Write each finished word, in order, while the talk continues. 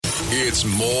It's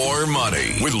More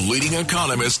Money with leading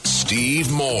economist Steve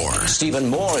Moore. Stephen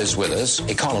Moore is with us,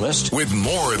 economist. With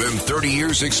more than 30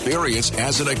 years experience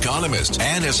as an economist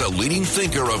and as a leading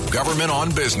thinker of government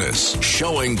on business,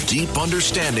 showing deep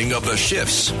understanding of the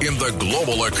shifts in the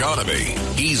global economy.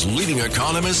 He's leading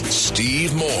economist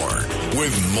Steve Moore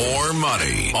with More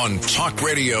Money on Talk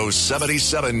Radio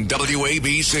 77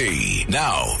 WABC.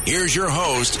 Now, here's your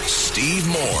host, Steve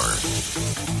Moore.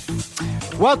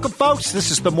 Welcome, folks. This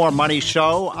is the More Money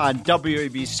Show on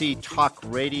WABC Talk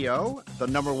Radio, the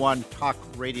number one talk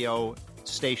radio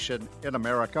station in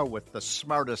America with the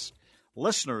smartest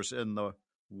listeners in the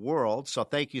world. So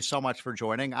thank you so much for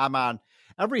joining. I'm on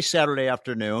every Saturday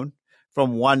afternoon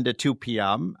from 1 to 2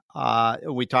 p.m.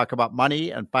 We talk about money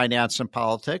and finance and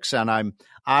politics, and I'm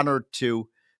honored to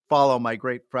follow my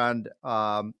great friend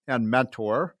and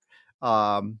mentor,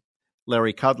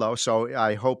 Larry Kudlow. So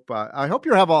I hope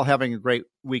you're all having a great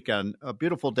weekend. A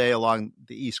beautiful day along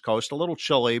the East Coast. A little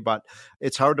chilly, but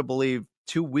it's hard to believe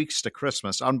 2 weeks to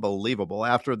Christmas. Unbelievable.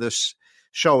 After this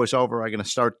show is over, I'm going to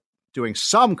start doing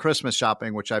some Christmas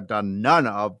shopping, which I've done none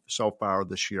of so far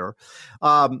this year.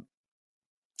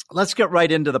 Let's get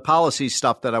right into the policy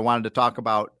stuff that I wanted to talk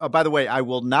about. By the way, I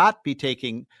will not be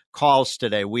taking calls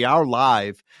today. We are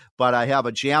live, but I have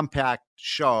a jam-packed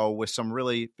show with some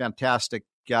really fantastic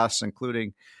guests,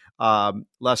 including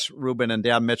Les Rubin and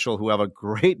Dan Mitchell, who have a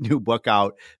great new book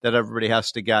out that everybody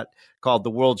has to get called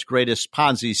The World's Greatest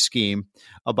Ponzi Scheme,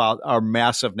 about our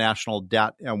massive national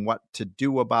debt and what to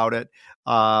do about it.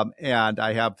 And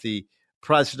I have the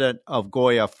president of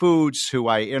Goya Foods, who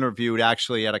I interviewed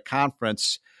actually at a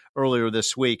conference earlier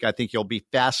this week. I think you'll be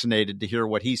fascinated to hear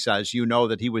what he says. You know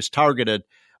that he was targeted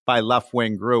by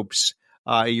left-wing groups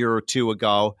a year or two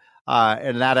ago.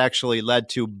 And that actually led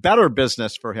to better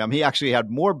business for him. He actually had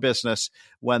more business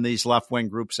when these left-wing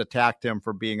groups attacked him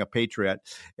for being a patriot.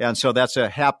 And so that's a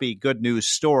happy, good news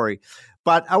story.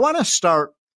 But I want to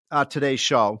start today's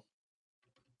show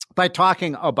by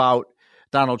talking about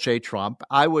Donald J. Trump.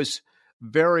 I was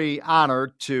very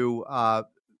honored to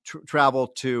travel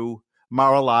to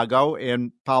Mar-a-Lago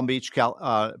in Palm Beach,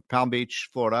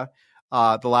 Florida,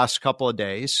 the last couple of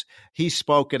days. He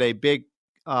spoke at a big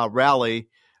rally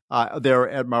there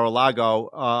at Mar-a-Lago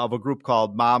of a group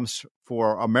called Moms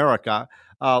for America,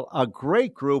 a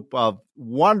great group of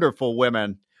wonderful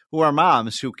women who are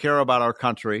moms who care about our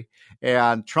country.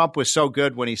 And Trump was so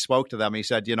good when he spoke to them. He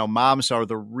said, you know, moms are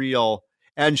the real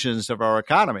engines of our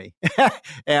economy.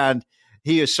 And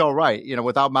he is so right. You know,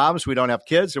 without moms, we don't have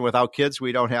kids, and without kids,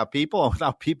 we don't have people, and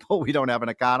without people, we don't have an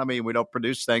economy, and we don't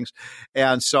produce things.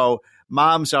 And so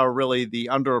moms are really the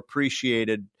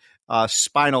underappreciated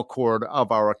spinal cord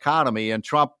of our economy. And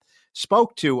Trump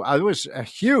spoke to, it was a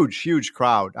huge, huge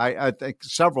crowd. I think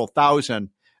several thousand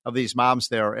of these moms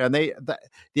there. And the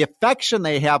affection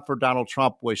they have for Donald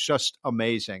Trump was just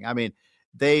amazing. I mean,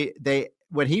 they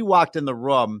when he walked in the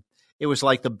room, it was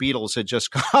like the Beatles had just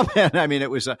come in. I mean,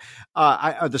 it was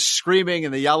the screaming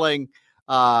and the yelling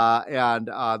and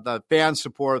the fan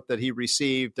support that he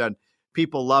received, and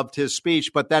people loved his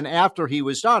speech. But then after he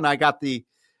was done, I got the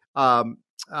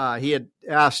he had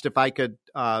asked if I could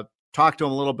talk to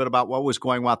him a little bit about what was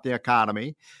going on with the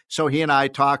economy. So he and I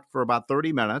talked for about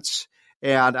 30 minutes,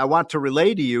 and I want to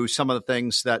relay to you some of the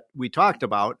things that we talked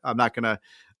about. I'm not going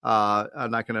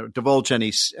to divulge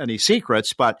any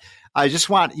secrets, but I just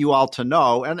want you all to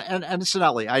know. And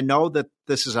incidentally, I know that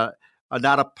this is not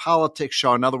a politics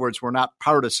show. In other words, we're not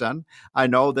partisan. I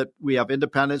know that we have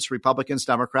independents, Republicans,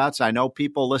 Democrats. I know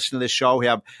people listening to this show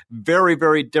have very,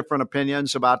 very different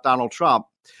opinions about Donald Trump.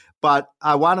 But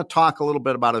I want to talk a little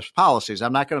bit about his policies.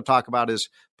 I'm not going to talk about his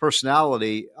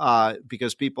personality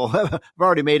because people have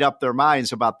already made up their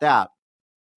minds about that.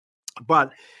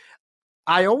 But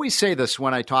I always say this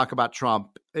when I talk about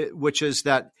Trump, which is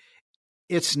that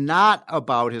it's not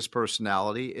about his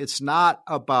personality. It's not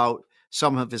about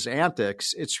some of his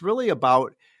antics. It's really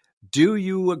about, do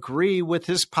you agree with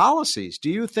his policies?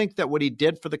 Do you think that what he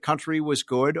did for the country was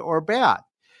good or bad?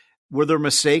 Were there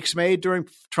mistakes made during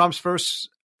Trump's first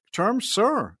term?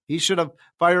 Sir, he should have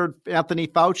fired Anthony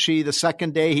Fauci the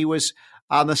second day he was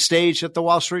on the stage at the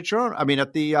Wall Street Journal. I mean,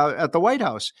 at the White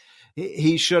House.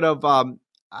 He should have,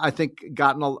 I think,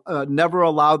 never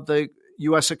allowed the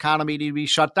U.S. economy to be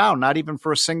shut down, not even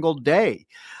for a single day.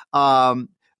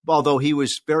 Although he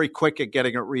was very quick at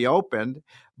getting it reopened.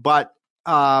 But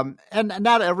and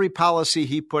not every policy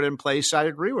he put in place I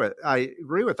agree with.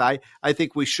 I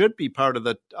think we should be part of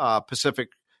the Pacific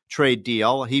trade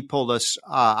deal. He pulled us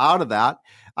out of that.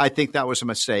 I think that was a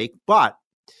mistake. But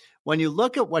when you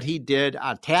look at what he did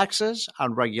on taxes,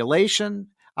 on regulation,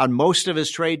 on most of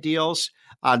his trade deals,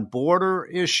 on border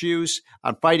issues,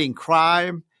 on fighting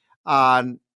crime,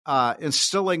 on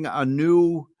instilling a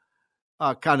new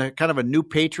kind of a new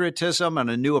patriotism and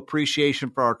a new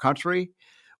appreciation for our country.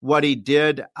 What he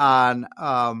did on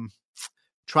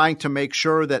trying to make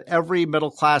sure that every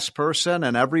middle-class person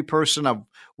and every person of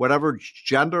whatever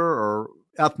gender or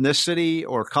ethnicity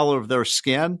or color of their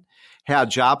skin had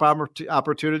job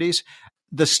opportunities.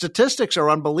 The statistics are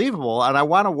unbelievable, and I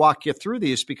want to walk you through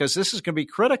these because this is going to be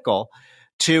critical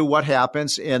to what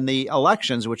happens in the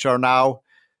elections, which are now,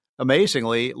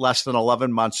 amazingly, less than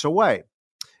 11 months away.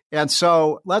 And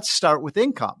so let's start with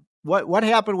income. What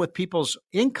happened with people's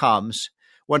incomes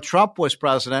when Trump was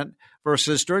president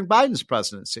versus during Biden's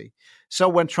presidency? So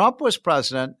when Trump was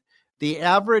president, the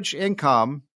average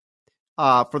income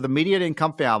for the median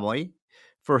income family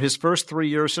for his first 3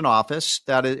 years in office,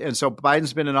 and so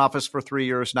Biden's been in office for 3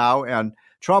 years now, and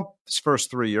Trump's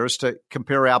first 3 years, to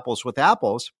compare apples with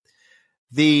apples,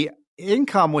 the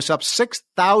income was up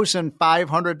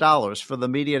 $6,500 for the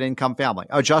median income family,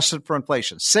 adjusted for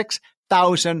inflation,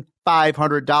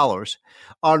 $6,500.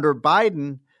 Under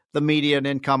Biden, the median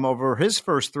income over his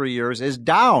first 3 years is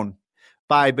down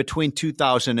by between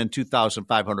 $2,000 and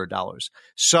 $2,500.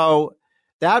 So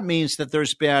that means that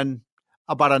there's been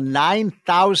about a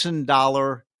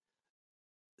 $9,000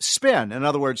 spin. In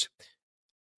other words,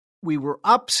 we were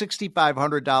up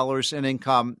 $6,500 in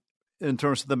income in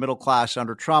terms of the middle class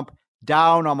under Trump,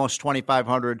 down almost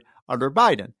 $2,500 under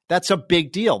Biden. That's a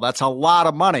big deal. That's a lot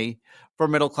of money for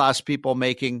middle class people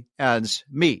making ends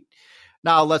meet.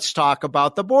 Now let's talk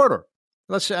about the border.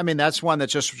 That's one that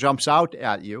just jumps out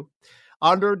at you.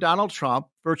 Under Donald Trump,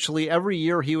 virtually every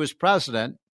year he was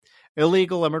president,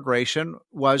 illegal immigration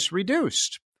was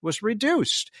reduced.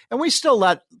 And we still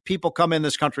let people come in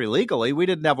this country legally. We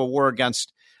didn't have a war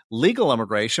against legal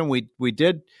immigration. We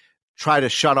did try to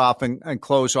shut off and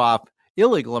close off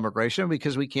illegal immigration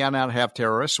because we cannot have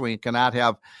terrorists. We cannot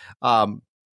have,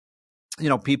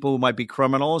 people who might be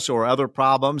criminals or other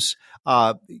problems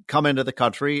come into the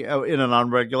country in an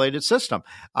unregulated system.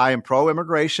 I am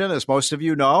pro-immigration, as most of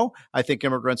you know. I think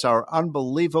immigrants are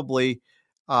unbelievably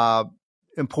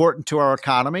important to our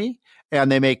economy,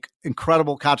 and they make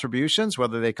incredible contributions,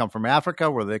 whether they come from Africa,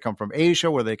 whether they come from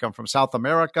Asia, whether they come from South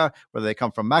America, whether they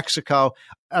come from Mexico.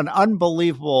 An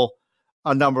unbelievable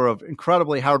number of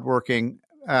incredibly hardworking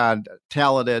and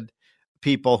talented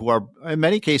people who are, in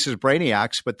many cases,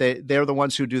 brainiacs, but they're the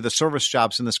ones who do the service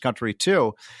jobs in this country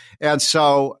too. And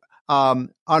so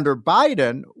under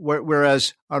Biden,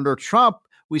 whereas under Trump,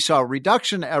 we saw a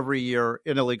reduction every year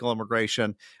in illegal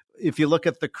immigration. If you look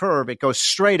at the curve, it goes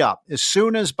straight up. As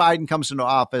soon as Biden comes into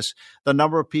office, the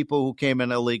number of people who came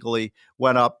in illegally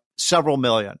went up several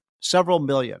million.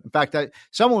 In fact,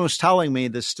 someone was telling me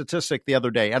this statistic the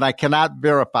other day, and I cannot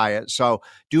verify it. So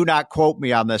do not quote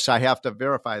me on this. I have to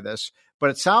verify this, but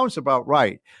it sounds about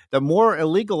right. The more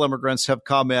illegal immigrants have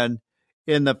come in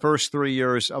the first 3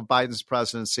 years of Biden's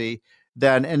presidency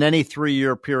than in any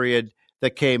 3-year period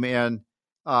that came in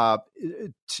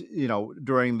during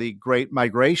the Great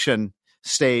Migration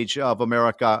stage of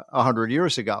America 100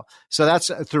 years ago. So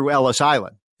that's through Ellis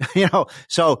Island.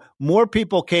 So more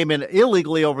people came in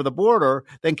illegally over the border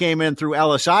than came in through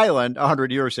Ellis Island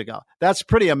 100 years ago. That's a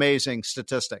pretty amazing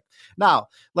statistic. Now,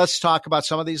 let's talk about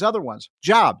some of these other ones.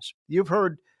 Jobs. You've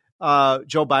heard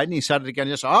Joe Biden. He said it again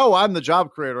yesterday. Oh, I'm the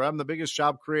job creator. I'm the biggest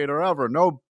job creator ever.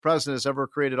 No president has ever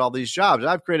created all these jobs.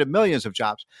 I've created millions of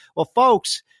jobs. Well,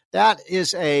 folks, that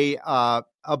is I'm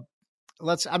not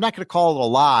going to call it a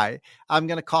lie. I'm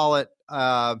going to call it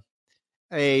a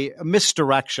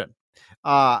misdirection.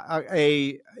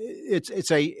 It's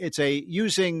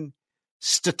using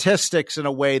statistics in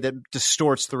a way that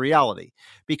distorts the reality,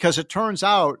 because it turns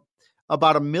out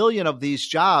about 1 million of these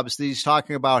jobs that he's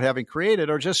talking about having created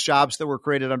are just jobs that were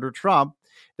created under Trump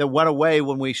that went away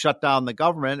when we shut down the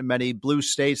government, and many blue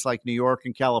states like New York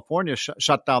and California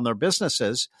shut down their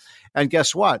businesses. And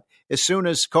guess what? As soon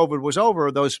as COVID was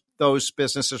over, those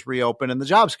businesses reopened and the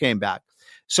jobs came back.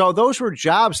 So those were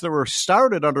jobs that were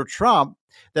started under Trump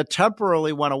that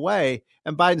temporarily went away,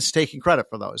 and Biden's taking credit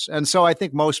for those. And so I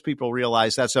think most people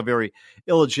realize that's a very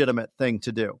illegitimate thing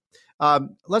to do.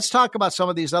 Let's talk about some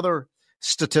of these other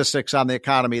statistics on the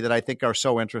economy that I think are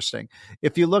so interesting.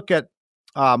 If you look at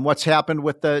what's happened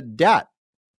with the debt.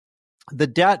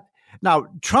 Now,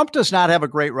 Trump does not have a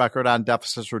great record on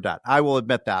deficits or debt. I will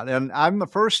admit that. And I'm the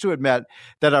first to admit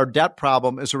that our debt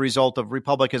problem is a result of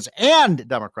Republicans and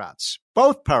Democrats,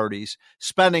 both parties,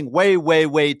 spending way, way,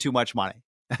 way too much money.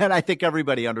 And I think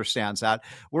everybody understands that.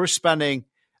 We're spending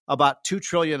about $2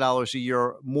 trillion a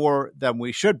year more than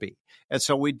we should be. And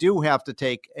so we do have to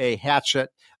take a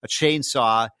hatchet, a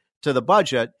chainsaw to the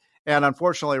budget. And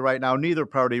unfortunately, right now, neither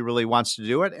party really wants to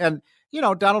do it. And,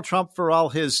 Donald Trump, for all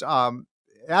his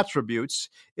attributes,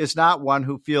 is not one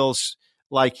who feels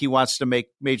like he wants to make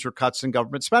major cuts in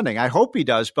government spending. I hope he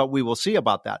does, but we will see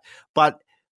about that. But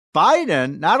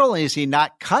Biden, not only has he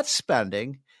not cut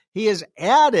spending, he has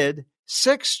added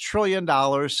 $6 trillion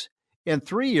in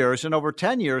 3 years, and over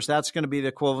 10 years, that's going to be the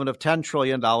equivalent of $10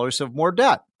 trillion of more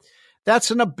debt.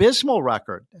 That's an abysmal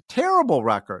record, a terrible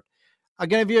record. I'm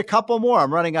going to give you a couple more.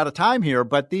 I'm running out of time here,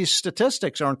 but these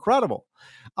statistics are incredible.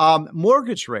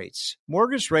 Mortgage rates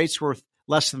were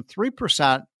less than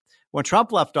 3% when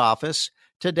Trump left office.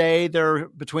 Today, they're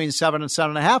between 7 and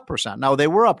 7.5%. Now, they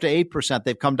were up to 8%.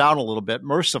 They've come down a little bit,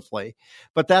 mercifully.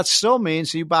 But that still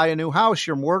means you buy a new house,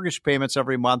 your mortgage payments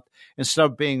every month, instead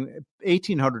of being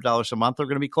 $1,800 a month, are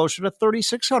going to be closer to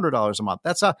 $3,600 a month.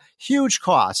 That's a huge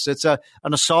cost. It's an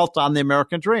assault on the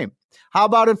American dream. How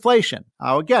about inflation?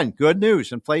 Again, good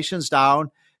news. Inflation's down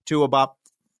to about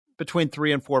between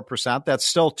 3 and 4%. That's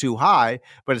still too high,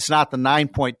 but it's not the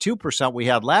 9.2% we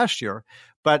had last year.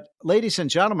 But ladies and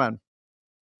gentlemen,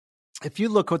 if you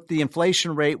look at the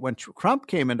inflation rate when Trump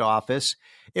came into office,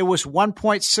 it was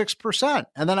 1.6%.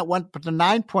 And then it went to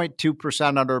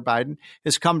 9.2% under Biden.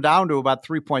 It's come down to about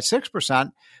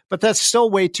 3.6%, but that's still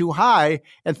way too high.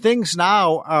 And things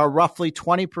now are roughly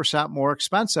 20% more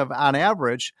expensive on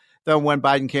average than when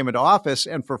Biden came into office.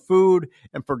 And for food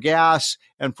and for gas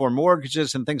and for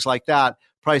mortgages and things like that,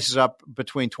 prices up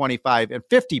between 25 and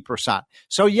 50%.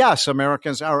 So yes,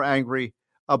 Americans are angry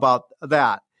about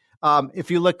that. If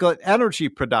you look at energy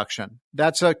production,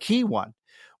 that's a key one.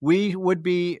 We would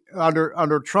be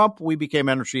under Trump, we became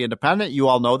energy independent. You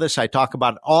all know this. I talk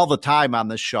about it all the time on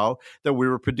this show, that we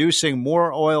were producing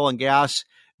more oil and gas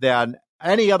than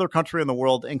any other country in the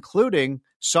world, including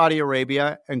Saudi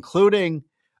Arabia, including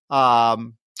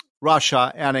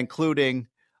Russia, and including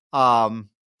Russia,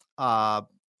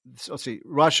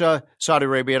 Saudi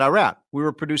Arabia, and Iran. We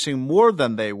were producing more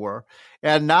than they were.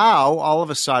 And now, all of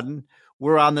a sudden,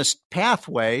 we're on this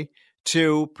pathway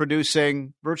to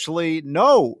producing virtually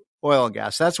no oil and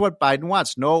gas. That's what Biden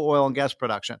wants, no oil and gas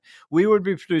production. We would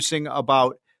be producing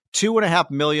about 2.5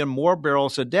 million more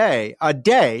barrels a day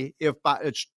if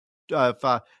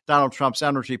Donald Trump's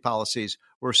energy policies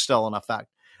were still in effect.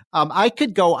 I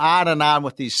could go on and on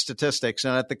with these statistics.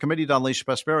 And at the Committee to Unleash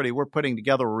Prosperity, we're putting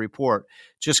together a report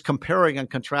just comparing and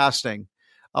contrasting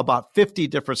about 50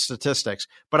 different statistics.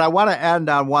 But I want to end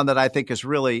on one that I think is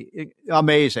really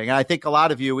amazing. And I think a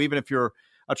lot of you, even if you're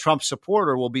a Trump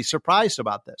supporter, will be surprised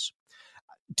about this.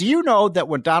 Do you know that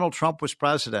when Donald Trump was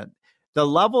president, the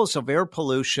levels of air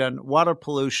pollution, water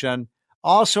pollution,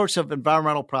 all sorts of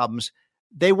environmental problems,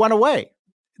 they went away?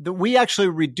 We actually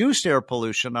reduced air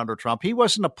pollution under Trump. He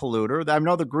wasn't a polluter. I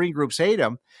know the green groups hate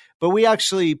him, but we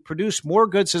actually produced more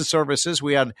goods and services.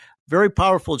 We had very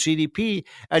powerful GDP,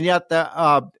 and yet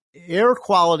the air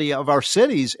quality of our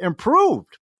cities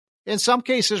improved, in some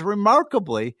cases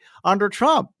remarkably, under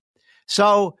Trump.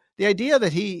 So the idea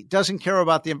that he doesn't care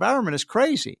about the environment is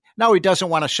crazy. Now, he doesn't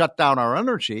want to shut down our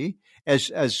energy, as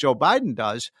Joe Biden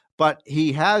does, but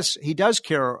he does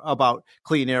care about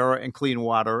clean air and clean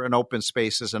water and open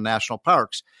spaces and national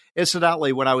parks.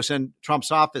 Incidentally, when I was in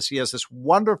Trump's office, he has this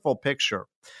wonderful picture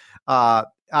on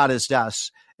his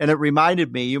desk, and it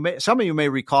reminded me. Some of you may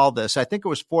recall this. I think it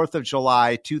was 4th of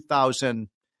July,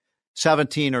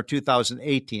 2017 or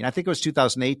 2018. I think it was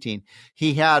 2018.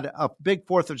 He had a big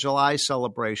 4th of July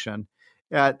celebration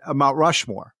at Mount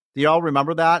Rushmore. Do you all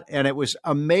remember that? And it was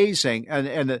amazing.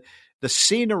 And the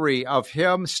scenery of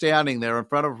him standing there in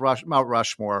front of Mount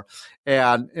Rushmore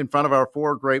and in front of our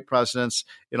four great presidents,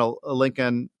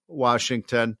 Lincoln,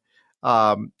 Washington,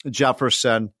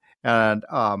 Jefferson, and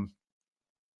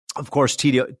of course,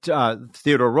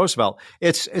 Theodore Roosevelt.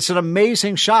 It's an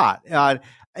amazing shot.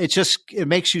 It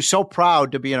makes you so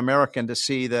proud to be an American, to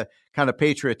see the kind of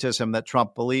patriotism that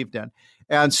Trump believed in.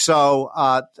 And so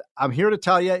I'm here to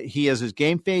tell you, he has his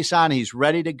game face on. He's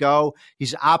ready to go.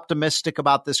 He's optimistic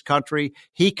about this country.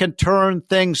 He can turn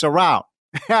things around.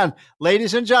 And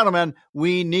ladies and gentlemen,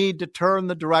 we need to turn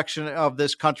the direction of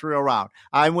this country around.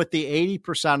 I'm with the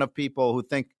 80% of people who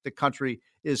think the country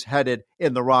is headed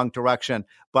in the wrong direction.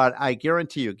 But I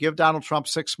guarantee you, give Donald Trump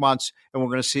 6 months, and we're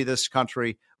going to see this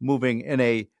country moving in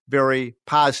a very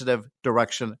positive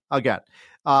direction again.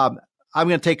 I'm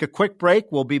going to take a quick break.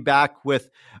 We'll be back with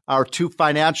our two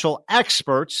financial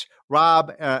experts,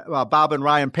 Bob and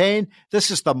Ryan Payne.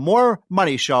 This is the More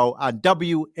Money Show on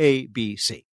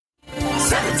WABC.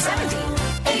 770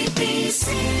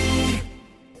 ABC.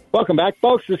 Welcome back,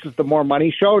 folks. This is the More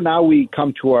Money Show. Now we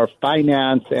come to our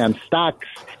finance and stocks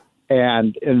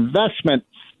and investment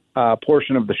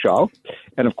portion of the show.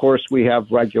 And, of course, we have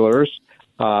regulars,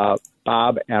 Bob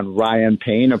and Ryan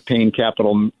Payne of Payne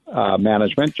Capital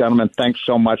Management. Gentlemen, thanks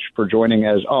so much for joining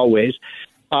as always.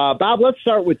 Bob, let's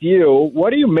start with you.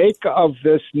 What do you make of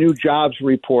this new jobs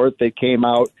report that came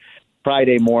out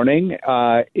Friday morning?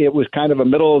 It was kind of a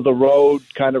middle-of-the-road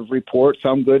kind of report,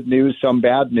 some good news, some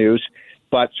bad news,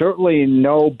 but certainly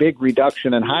no big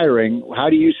reduction in hiring. How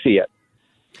do you see it?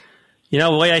 You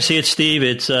know, the way I see it, Steve,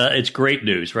 it's great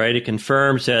news, right? It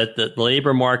confirms that the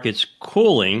labor market's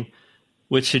cooling,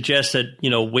 which suggests that,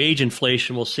 wage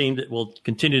inflation will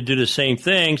continue to do the same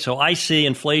thing. So I see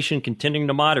inflation continuing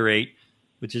to moderate,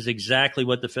 which is exactly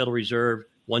what the Federal Reserve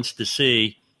wants to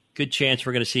see. Good chance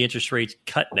we're going to see interest rates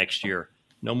cut next year.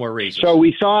 No more raises. So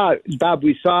Bob,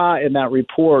 we saw in that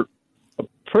report a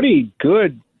pretty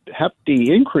good,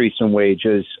 hefty increase in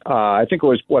wages. I think it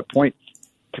was, 0.35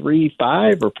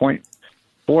 or 0.4?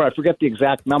 I forget the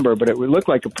exact number, but it would look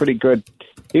like a pretty good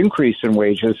increase in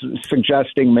wages,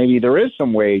 suggesting maybe there is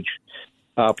some wage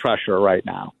pressure right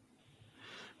now.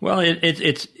 Well,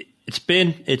 it's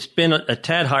been a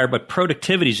tad higher, but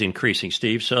productivity is increasing,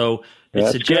 Steve. So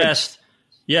it suggests,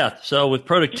 so with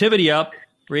productivity up,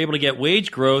 we're able to get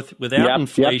wage growth without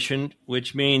inflation,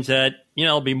 which means that,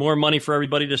 there'll be more money for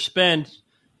everybody to spend.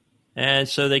 And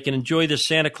so they can enjoy the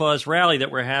Santa Claus rally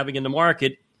that we're having in the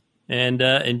market and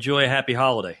enjoy a happy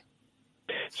holiday.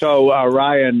 So,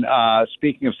 Ryan,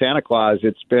 speaking of Santa Claus,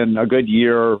 it's been a good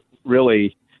year,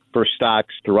 really, for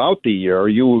stocks throughout the year.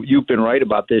 You've been right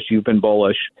about this. You've been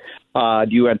bullish. Do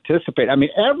you anticipate?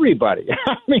 Everybody,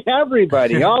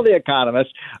 all the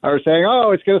economists are saying,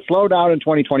 it's going to slow down in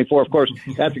 2024. Of course,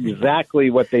 that's exactly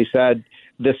what they said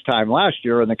this time last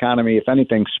year, and the economy, if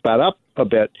anything, sped up a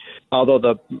bit.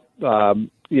 Although there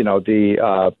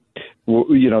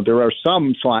are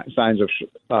some signs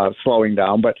of slowing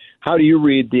down. But how do you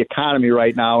read the economy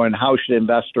right now, and how should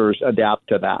investors adapt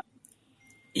to that?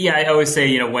 Yeah, I always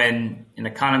say, when an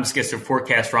economist gets their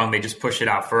forecast wrong, they just push it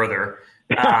out further.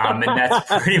 And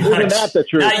that's pretty much that's the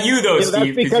truth. Not you, though,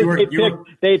 Steve. Because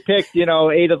they picked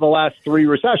 8 of the last 3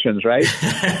 recessions, right?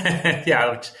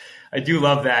 Yeah, I do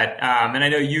love that. And I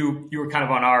know you were kind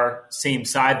of on our same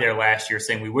side there last year,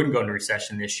 saying we wouldn't go into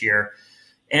recession this year.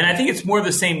 And I think it's more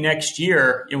the same next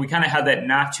year. We kind of have that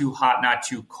not too hot, not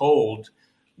too cold,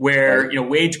 where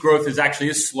wage growth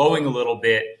is slowing a little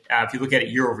bit. If you look at it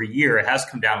year over year, it has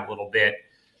come down a little bit.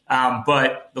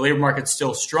 But the labor market's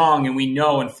still strong, and we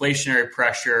know inflationary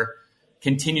pressure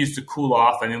continues to cool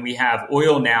off. We have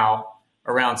oil now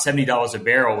around $70 a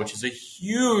barrel, which is a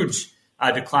huge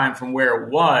decline from where it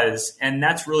was. And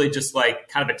that's really just like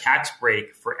kind of a tax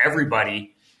break for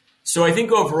everybody. So I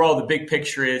think overall, the big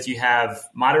picture is you have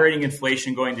moderating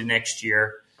inflation going to next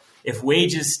year. If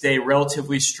wages stay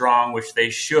relatively strong, which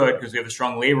they should because we have a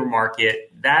strong labor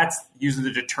market, that's usually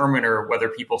the determiner of whether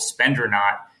people spend or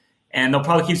not. And they'll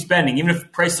probably keep spending. Even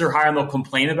if prices are higher and they'll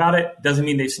complain about it, doesn't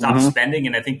mean they've stopped spending.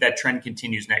 And I think that trend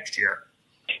continues next year.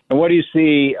 And what do you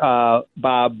see,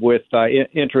 Bob, with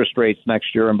interest rates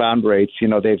next year and bond rates?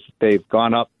 They've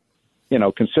gone up,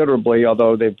 considerably,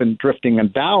 although they've been drifting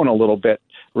down a little bit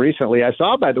recently. I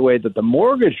saw, by the way, that the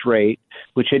mortgage rate,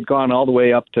 which had gone all the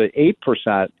way up to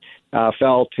 8%,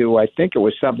 fell to, I think it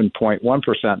was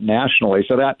 7.1% nationally.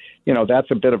 So that,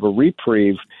 that's a bit of a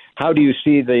reprieve. How do you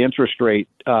see the interest rate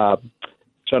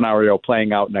scenario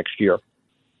playing out next year?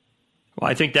 Well,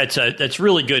 I think that's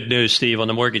really good news, Steve, on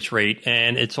the mortgage rate.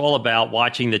 And it's all about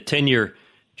watching the 10-year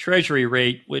Treasury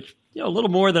rate, which, a little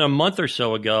more than a month or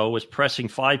so ago was pressing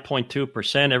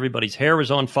 5.2%. Everybody's hair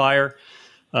was on fire.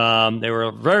 They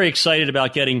were very excited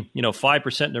about getting,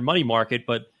 5% in their money market,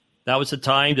 but that was the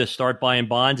time to start buying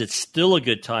bonds. It's still a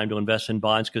good time to invest in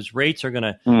bonds because rates are going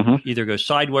to either go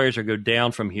sideways or go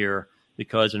down from here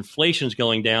because inflation is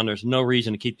going down. There's no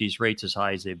reason to keep these rates as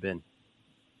high as they've been.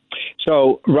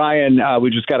 So, Ryan, we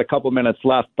just got a couple minutes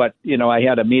left, but, I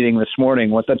had a meeting this morning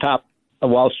with the top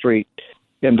Wall Street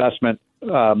investment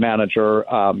manager,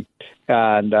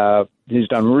 and he's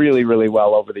done really, really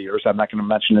well over the years. I'm not going to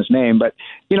mention his name, but,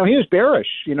 he was bearish.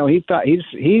 He thought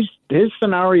his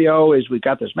scenario is we've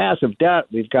got this massive debt.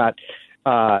 We've got,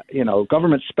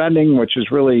 government spending, which has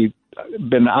really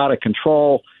been out of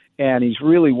control. And he's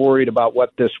really worried about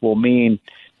what this will mean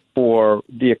for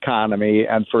the economy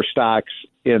and for stocks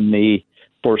in the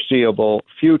foreseeable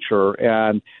future.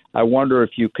 And I wonder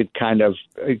if you could kind of,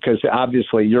 because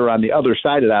obviously you're on the other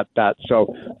side of that bet.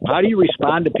 So how do you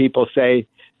respond to people say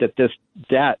that this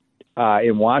debt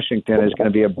in Washington is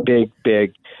going to be a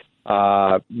big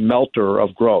melter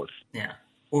of growth? Yeah.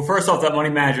 Well, first off, that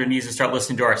money manager needs to start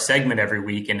listening to our segment every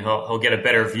week, and he'll get a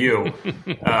better view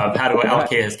of how to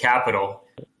allocate his capital.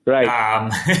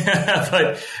 Right.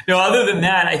 But no, other than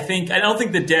that, I don't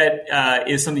think the debt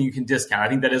is something you can discount. I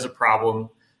think that is a problem.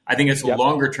 I think it's a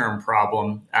longer term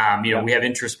problem. We have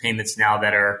interest payments now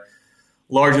that are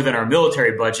larger than our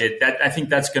military budget. I think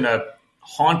that's going to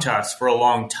haunt us for a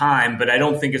long time, but I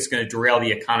don't think it's going to derail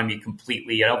the economy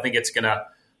completely. I don't think it's going to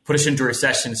put us into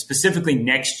recession specifically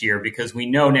next year, because we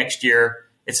know next year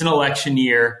it's an election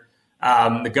year.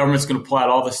 The government's going to pull out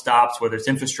all the stops, whether it's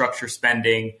infrastructure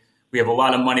spending. We have a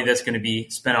lot of money that's going to be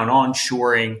spent on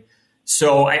onshoring.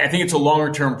 So I think it's a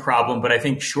longer term problem, but I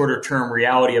think shorter term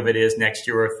reality of it is next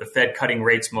year with the Fed cutting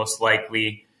rates most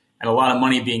likely and a lot of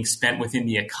money being spent within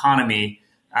the economy.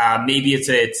 Maybe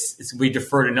it's we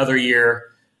deferred another year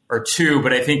or two,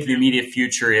 but I think the immediate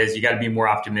future is you got to be more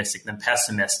optimistic than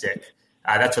pessimistic.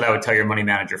 That's what I would tell your money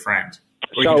manager friend.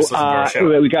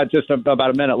 So we got just about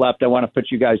a minute left. I want to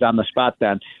put you guys on the spot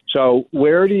then. So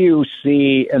where do you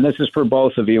see, and this is for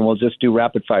both of you, and we'll just do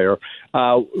rapid fire,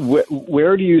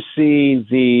 where do you see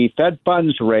the Fed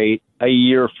funds rate a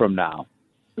year from now?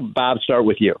 Bob, start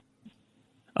with you.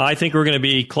 I think we're going to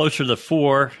be closer to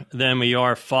 4 than we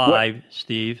are 5,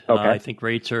 Steve. Okay. I think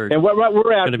rates are and we're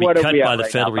going to be cut by the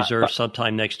right Federal now? Reserve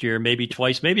sometime next year, maybe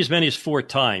twice, maybe as many as 4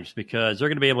 times, because they're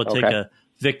going to be able to take a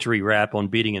victory rap on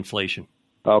beating inflation.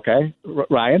 Okay.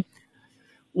 Ryan?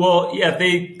 Well, yeah, if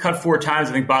they cut 4 times,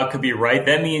 I think Bob could be right.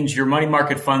 That means your money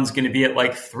market fund's going to be at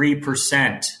like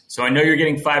 3%. So I know you're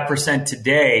getting 5%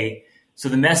 today. So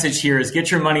the message here is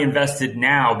get your money invested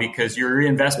now, because your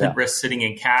reinvestment risk sitting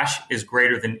in cash is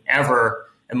greater than ever.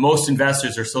 And most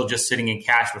investors are still just sitting in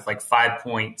cash with like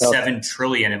 $5.7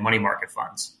 trillion in money market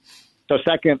funds. So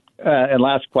second and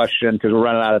last question, because we're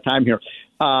running out of time here.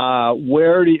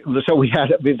 We've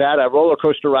had a roller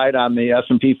coaster ride on the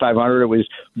S&P 500. It was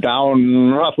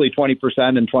down roughly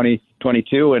 20% in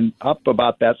 2022 and up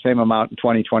about that same amount in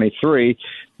 2023.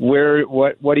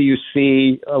 What do you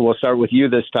see? We'll start with you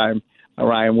this time,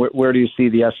 Ryan. Where do you see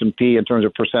the S&P in terms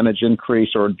of percentage increase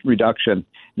or reduction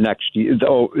next year?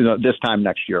 This time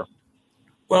next year.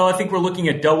 Well, I think we're looking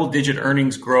at double-digit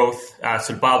earnings growth.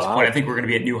 So to Bob's point, I think we're going to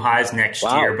be at new highs next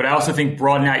year. But I also think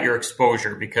broaden out your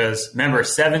exposure, because remember,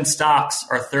 7 stocks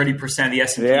are 30% of the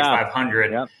S&P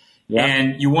 500,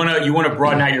 and you want to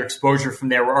broaden out your exposure from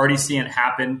there. We're already seeing it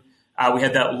happen. We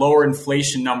had that lower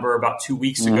inflation number about 2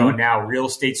 weeks ago. Now real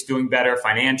estate's doing better,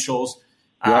 financials,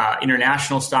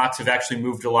 international stocks have actually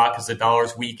moved a lot because the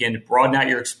dollar's weakened. Broaden out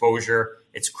your exposure.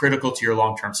 It's critical to your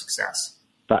long-term success.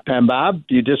 And Bob,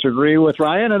 do you disagree with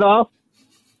Ryan at all?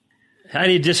 How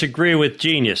do you disagree with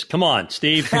genius? Come on,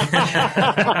 Steve.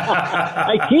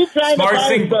 I keep trying to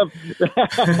find stuff.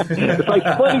 It's like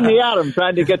splitting the atom,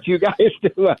 trying to get you guys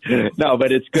to. No,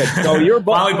 but it's good. So you're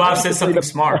both. Finally, Bob says something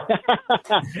smart.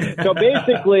 So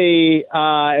basically,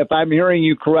 if I'm hearing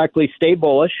you correctly, stay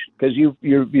bullish, because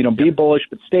you're be bullish,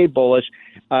 but stay bullish.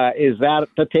 Is that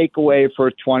the takeaway for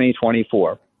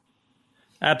 2024?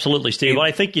 Absolutely, Steve. What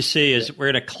I think you see is we're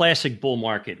in a classic bull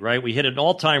market, right? We hit an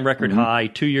all-time record high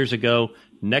 2 years ago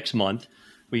next month.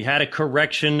 We had a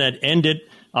correction that ended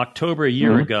October a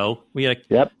year ago. We had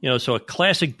a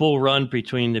classic bull run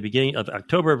between the beginning of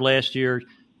October of last year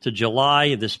to July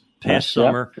of this past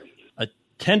summer. A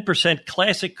 10%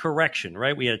 classic correction,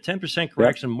 right? We had a 10%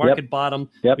 correction, market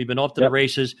bottom. We've been off to the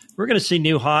races. We're going to see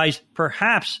new highs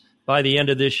perhaps by the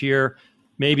end of this year.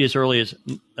 Maybe as early as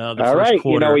the first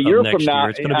quarter of next year.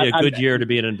 It's going to be a good year to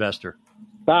be an investor.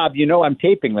 Bob, I'm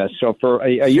taping this, so for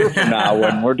a year from now,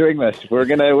 when we're doing this, we're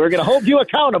gonna hold you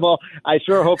accountable. I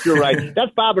sure hope you're right.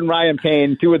 That's Bob and Ryan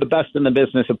Payne, 2 of the best in the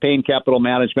business of Payne Capital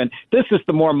Management. This is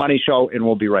the More Money Show, and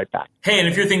we'll be right back. Hey, and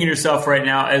if you're thinking to yourself right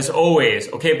now, as always,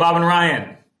 okay, Bob and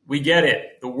Ryan, we get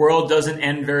it. The world doesn't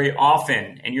end very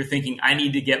often. And you're thinking, I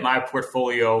need to get my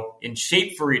portfolio in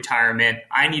shape for retirement.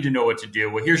 I need to know what to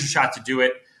do. Well, here's your shot to do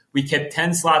it. We kept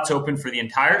 10 slots open for the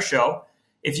entire show.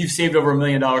 If you've saved over $1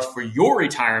 million for your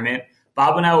retirement,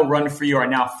 Bob and I will run for you our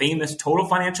now famous Total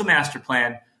Financial Master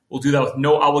Plan. We'll do that with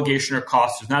no obligation or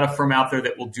cost. There's not a firm out there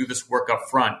that will do this work up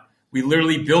front. We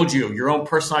literally build you your own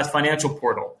personalized financial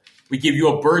portal. We give you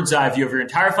a bird's eye view of your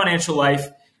entire financial life,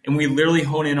 and we literally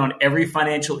hone in on every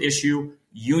financial issue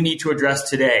you need to address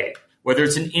today, whether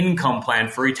it's an income plan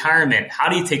for retirement. How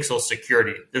do you take Social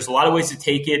Security? There's a lot of ways to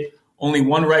take it. Only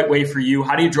one right way for you.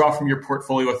 How do you draw from your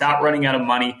portfolio without running out of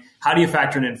money? How do you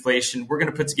factor in inflation? We're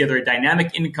going to put together a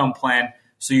dynamic income plan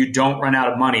so you don't run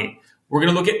out of money. We're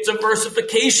going to look at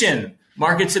diversification.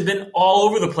 Markets have been all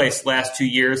over the place the last 2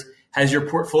 years. Has your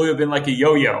portfolio been like a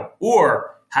yo-yo?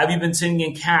 Or have you been sitting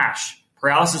in cash?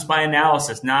 Paralysis by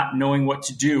analysis, not knowing what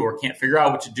to do or can't figure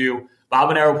out what to do. Bob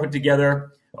and I will put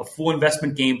together a full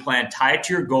investment game plan, tie it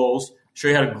to your goals. show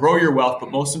you how to grow your wealth,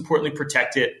 but most importantly,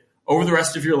 protect it over the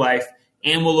rest of your life.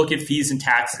 And we'll look at fees and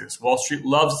taxes. Wall Street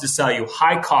loves to sell you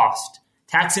high cost,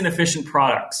 tax inefficient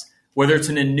products, whether it's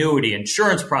an annuity,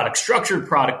 insurance product, structured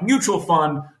product, mutual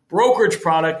fund, brokerage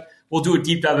product. We'll do a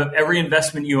deep dive of every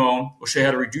investment you own. We'll show you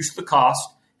how to reduce the cost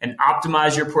and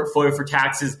optimize your portfolio for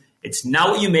taxes. It's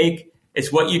not what you make,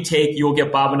 it's what you take. You will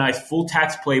get Bob and I's full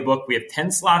tax playbook. We have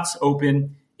 10 slots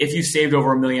open if you saved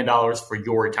over $1 million for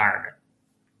your retirement.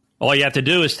 All you have to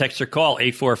do is text or call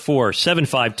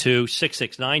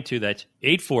 844-752-6692. That's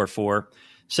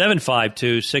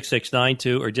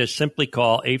 844-752-6692, or just simply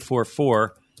call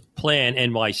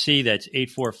 844-PLAN-NYC. That's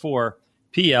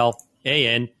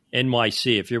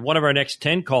 844-PLAN-NYC. If you're one of our next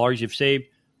 10 callers, you've saved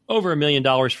over $1 million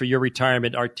for your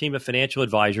retirement. Our team of financial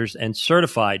advisors and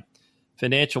certified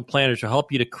financial planners will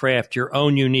help you to craft your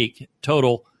own unique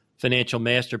total financial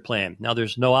master plan. Now,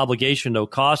 there's no obligation, no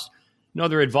cost. No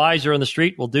other advisor on the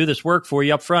street will do this work for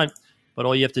you up front, but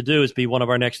all you have to do is be one of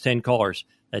our next 10 callers.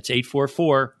 That's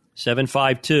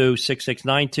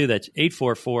 844-752-6692. That's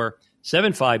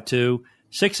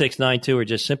 844-752-6692, or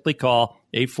just simply call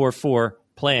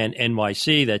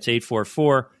 844-PLAN-NYC. That's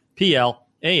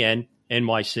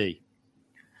 844-PLAN-NYC.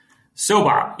 So,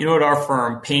 Bob, you know, at our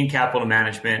firm, Payne Capital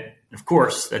Management, of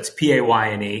course, that's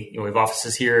Payne. We have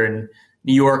offices here in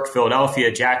New York,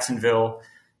 Philadelphia, Jacksonville,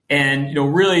 and,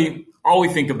 really all we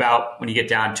think about when you get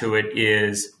down to it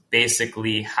is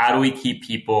basically how do we keep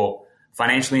people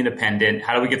financially independent?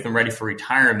 How do we get them ready for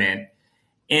retirement?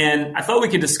 And I thought we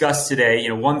could discuss today,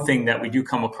 one thing that we do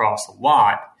come across a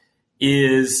lot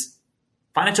is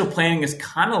financial planning is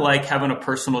kind of like having a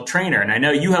personal trainer. And I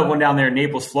know you have one down there in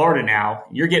Naples, Florida now.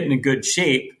 You're getting in good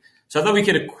shape. So I thought we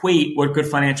could equate what good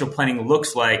financial planning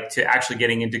looks like to actually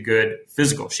getting into good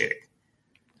physical shape.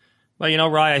 Well,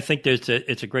 Rye, I think it's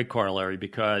a great corollary,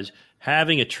 because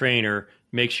having a trainer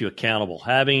makes you accountable.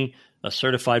 Having a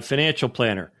certified financial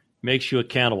planner makes you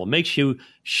accountable, makes you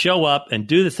show up and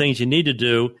do the things you need to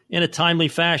do in a timely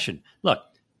fashion. Look,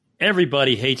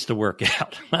 everybody hates to work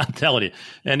out, I'm telling you.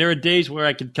 And there are days where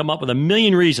I could come up with a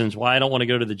million reasons why I don't want to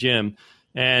go to the gym.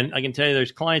 And I can tell you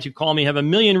there's clients who call me have a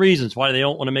million reasons why they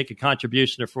don't want to make a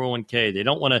contribution to 401k. They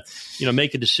don't want to,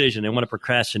 make a decision. They want to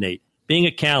procrastinate. Being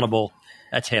accountable,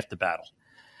 that's half the battle.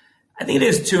 I think it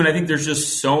is too, and I think there's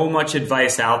just so much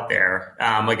advice out there.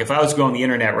 Like if I was to go on the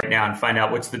internet right now and find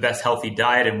out what's the best healthy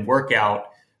diet and workout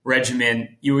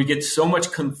regimen, you would get so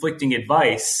much conflicting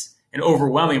advice and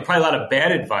overwhelming, and probably a lot of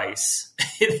bad advice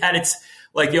that it's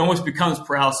like it almost becomes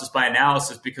paralysis by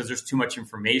analysis because there's too much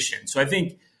information. So I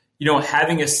think,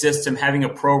 having a system, having a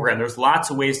program, there's lots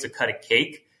of ways to cut a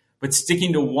cake, but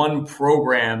sticking to one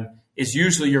program is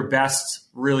usually your best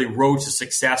really road to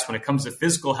success when it comes to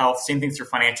physical health. Same thing for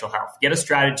financial health. Get a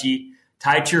strategy,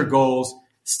 tie it to your goals,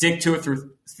 stick to it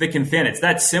through thick and thin. It's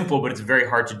that simple, but it's very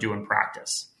hard to do in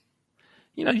practice.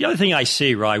 The other thing I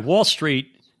see, Rye, Wall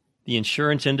Street, the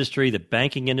insurance industry, the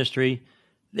banking industry,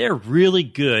 they're really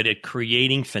good at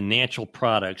creating financial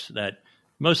products that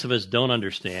most of us don't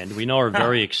understand. We know are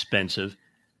very expensive.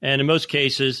 And in most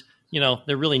cases,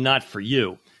 they're really not for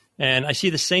you. And I see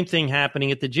the same thing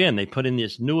happening at the gym. They put in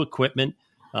this new equipment.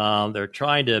 They're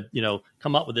trying to,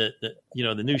 come up with the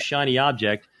new shiny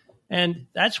object. And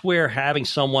that's where having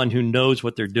someone who knows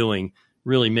what they're doing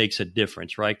really makes a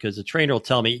difference, right? Because the trainer will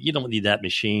tell me, you don't need that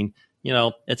machine.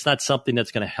 It's not something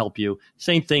that's going to help you.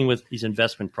 Same thing with these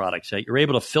investment products. Right? You're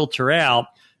able to filter out,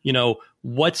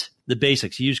 what's the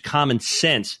basics. You use common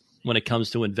sense when it comes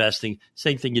to investing.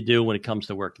 Same thing you do when it comes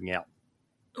to working out.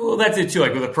 Well, that's it too.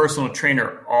 Like with a personal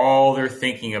trainer, all they're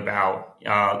thinking about,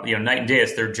 night and day,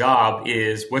 it's their job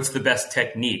is what's the best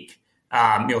technique.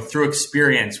 Through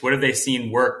experience, what have they seen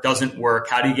work, doesn't work?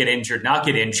 How do you get injured, not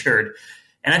get injured?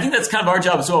 And I think that's kind of our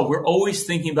job as well. We're always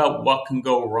thinking about what can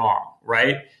go wrong,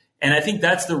 right? And I think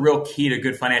that's the real key to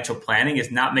good financial planning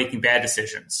is not making bad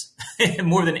decisions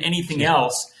more than anything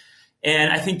else.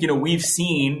 And I think, we've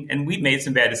seen, and we've made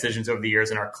some bad decisions over the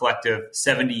years in our collective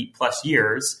 70 plus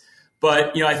years.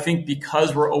 But, I think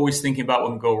because we're always thinking about what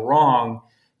can go wrong,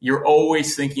 you're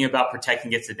always thinking about protecting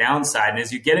against the downside. And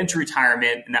as you get into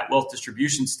retirement and that wealth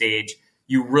distribution stage,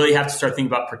 you really have to start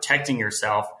thinking about protecting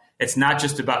yourself. It's not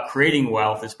just about creating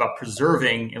wealth. It's about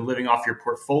preserving and living off your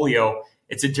portfolio.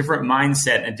 It's a different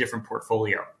mindset and a different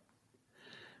portfolio.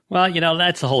 Well,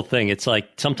 that's the whole thing. It's like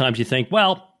sometimes you think,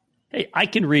 well, hey, I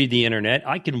can read the internet.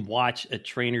 I can watch a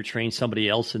trainer train somebody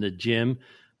else in the gym.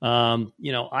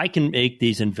 I can make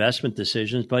these investment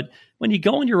decisions, but when you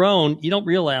go on your own, you don't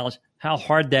realize how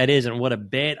hard that is and what a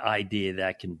bad idea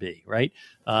that can be, right?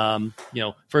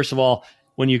 First of all,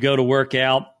 when you go to work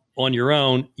out, on your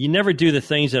own, you never do the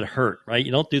things that hurt, right?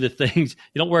 You don't do the things,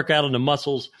 you don't work out on the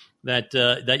muscles that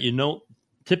you don't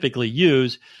typically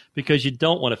use because you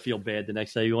don't want to feel bad the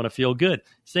next day. You want to feel good.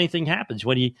 Same thing happens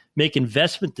when you make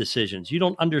investment decisions. You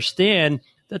don't understand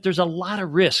that there's a lot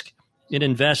of risk in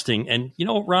investing. And you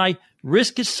know what, Rye?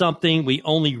 Risk is something we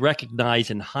only recognize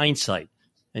in hindsight.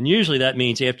 And usually that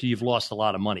means after you've lost a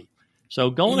lot of money. So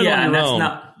going it on your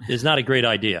own is not a great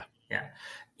idea. Yeah.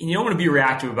 And you don't want to be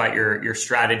reactive about your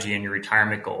strategy and your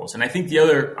retirement goals. And I think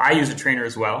I use a trainer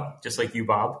as well, just like you,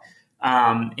 Bob.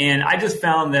 And I just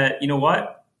found that, you know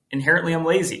what? Inherently, I'm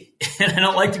lazy and I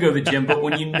don't like to go to the gym. But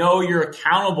when you know you're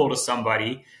accountable to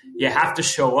somebody, you have to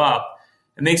show up.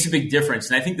 It makes a big difference.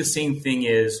 And I think the same thing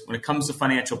is when it comes to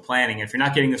financial planning. If you're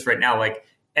not getting this right now, like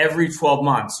every 12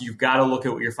 months, you've got to look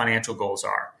at what your financial goals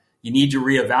are. You need to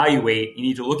reevaluate. You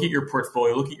need to look at your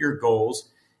portfolio, look at your goals,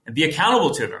 and be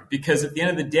accountable to them. Because at the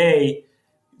end of the day,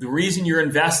 the reason you're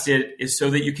invested is so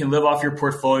that you can live off your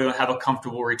portfolio and have a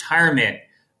comfortable retirement.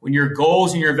 When your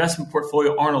goals and your investment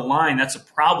portfolio aren't aligned, that's a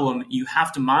problem. You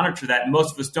have to monitor that. And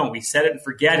most of us don't. We set it and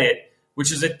forget it,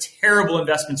 which is a terrible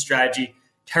investment strategy,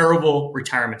 terrible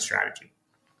retirement strategy.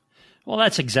 Well,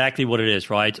 that's exactly what it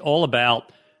is, right? It's all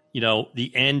about,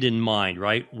 the end in mind,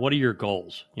 right? What are your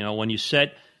goals? When you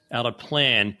set out a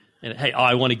plan and, hey,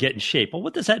 I want to get in shape. Well,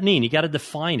 what does that mean? You got to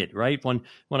define it, right? When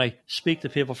I speak to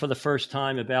people for the first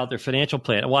time about their financial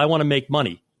plan, well, I want to make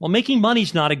money. Well, making money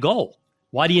is not a goal.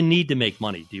 Why do you need to make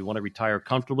money? Do you want to retire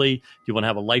comfortably? Do you want to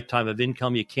have a lifetime of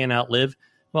income you can't outlive?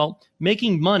 Well,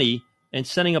 making money and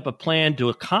setting up a plan to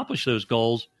accomplish those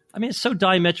goals, it's so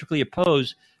diametrically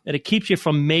opposed that it keeps you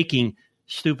from making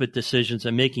stupid decisions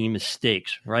and making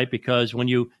mistakes, right? Because when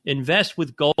you invest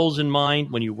with goals in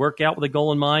mind, when you work out with a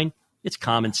goal in mind, it's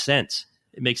common sense.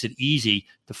 It makes it easy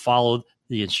to follow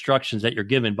the instructions that you're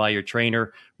given by your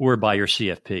trainer or by your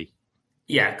CFP.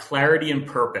 Yeah, clarity and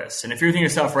purpose. And if you're thinking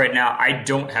to yourself right now, I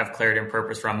don't have clarity and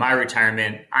purpose around my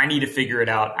retirement, I need to figure it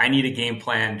out. I need a game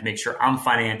plan to make sure I'm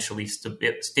financially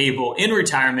stable in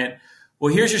retirement.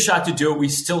 Well, here's your shot to do it. We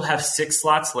still have 6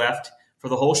 slots left for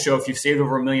the whole show. If you've saved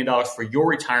over $1 million for your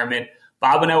retirement,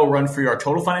 Bob and I will run for you our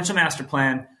total financial master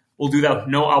plan. We'll do that with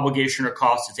no obligation or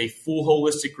cost. It's a full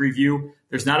holistic review.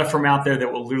 There's not a firm out there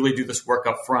that will literally do this work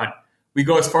up front. We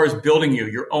go as far as building you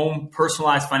your own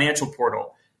personalized financial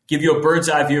portal, give you a bird's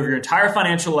eye view of your entire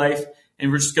financial life, and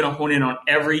we're just going to hone in on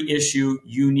every issue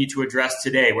you need to address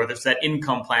today, whether it's that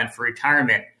income plan for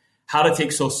retirement, how to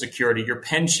take Social Security, your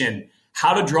pension,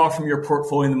 how to draw from your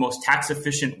portfolio in the most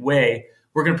tax-efficient way.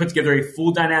 We're going to put together a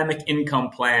full dynamic income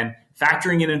plan,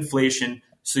 factoring in inflation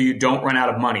so you don't run out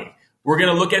of money. We're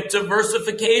going to look at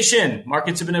diversification.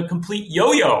 Markets have been a complete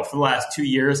yo-yo for the last 2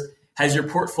 years. Has your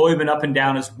portfolio been up and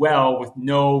down as well with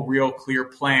no real clear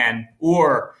plan?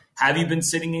 Or have you been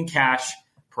sitting in cash,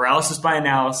 paralysis by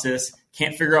analysis,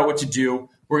 can't figure out what to do?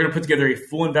 We're going to put together a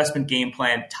full investment game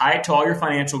plan, tie it to all your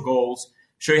financial goals,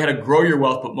 show you how to grow your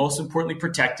wealth, but most importantly,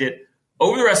 protect it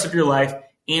over the rest of your life.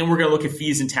 And we're going to look at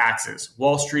fees and taxes.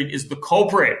 Wall Street is the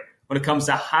culprit when it comes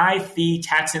to high-fee,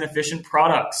 tax-inefficient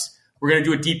products. We're going to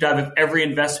do a deep dive of every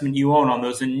investment you own on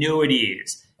those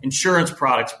annuities, insurance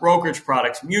products, brokerage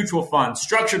products, mutual funds,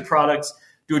 structured products.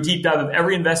 Do a deep dive of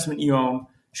every investment you own.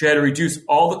 Show you how to reduce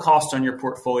all the costs on your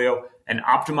portfolio and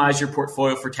optimize your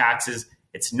portfolio for taxes.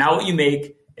 It's not what you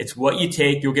make. It's what you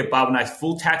take. You'll get Bob and I's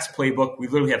full tax playbook. We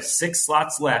literally have 6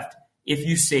 slots left if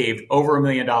you saved over $1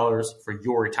 million for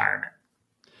your retirement.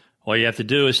 All you have to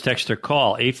do is text or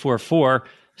call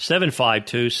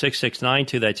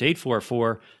 844-752-6692. That's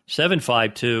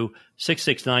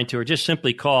 844-752-6692. Or just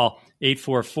simply call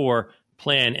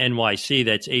 844-PLAN-NYC.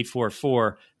 That's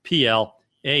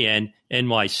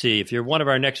 844-PLAN-NYC. If you're one of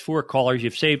our next 4 callers,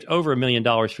 you've saved over $1 million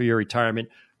for your retirement.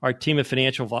 Our team of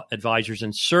financial advisors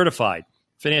and certified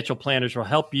financial planners will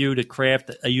help you to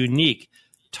craft a unique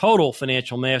total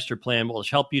financial master plan will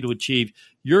help you to achieve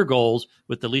your goals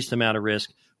with the least amount of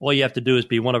risk. All you have to do is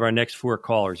be one of our next 4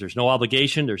 callers. There's no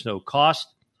obligation. There's no cost,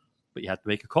 but you have to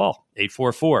make a call.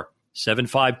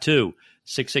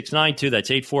 844-752-6692. That's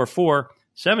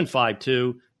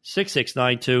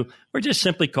 844-752-6692. Or just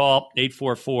simply call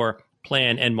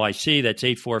 844-PLAN-NYC. That's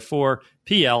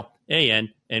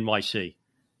 844-PLAN-NYC.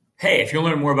 Hey, if you want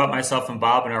to learn more about myself and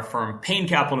Bob and our firm, Payne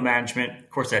Capital Management, of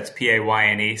course, that's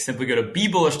Payne, simply go to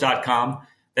BeBullish.com.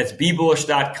 That's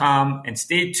BeBullish.com. And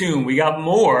stay tuned. We got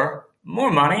more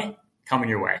money coming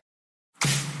your way.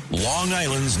 Long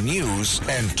Island's news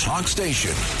and talk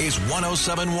station is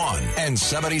 107.1 and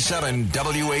 77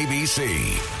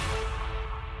 WABC.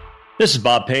 This is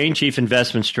Bob Payne, Chief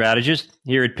Investment Strategist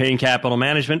here at Payne Capital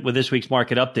Management with this week's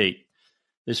market update.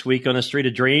 This week on the Street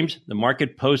of Dreams, the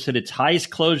market posted its highest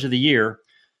close of the year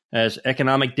as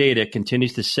economic data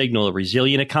continues to signal a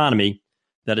resilient economy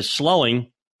that is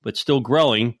slowing but still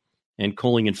growing and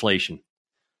cooling inflation.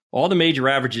 All the major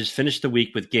averages finished the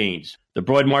week with gains. The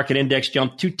broad market index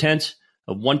jumped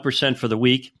 0.2% for the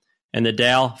week, and the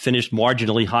Dow finished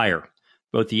marginally higher.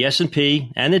 Both the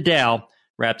S&P and the Dow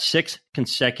wrapped 6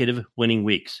 consecutive winning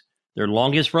weeks, their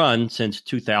longest run since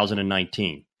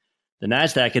 2019. The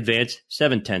Nasdaq advanced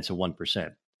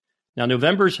 0.7%. Now,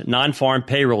 November's non-farm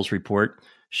payrolls report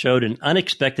showed an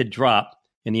unexpected drop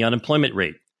in the unemployment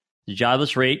rate. The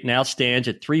jobless rate now stands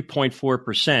at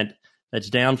 3.4%.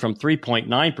 That's down from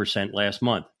 3.9% last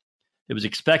month. It was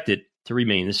expected to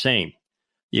remain the same.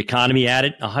 The economy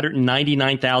added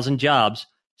 199,000 jobs,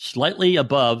 slightly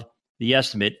above the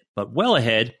estimate, but well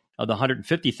ahead of the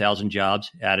 150,000 jobs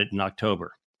added in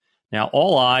October. Now,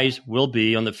 all eyes will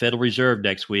be on the Federal Reserve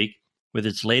next week with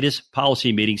its latest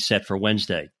policy meeting set for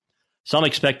Wednesday. Some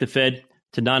expect the Fed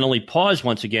to not only pause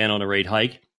once again on a rate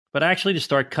hike, but actually to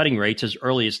start cutting rates as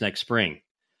early as next spring.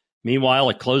 Meanwhile,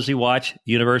 a closely watched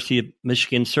University of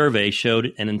Michigan survey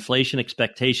showed an inflation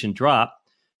expectation drop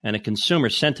and a consumer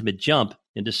sentiment jump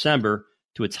in December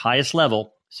to its highest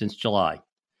level since July.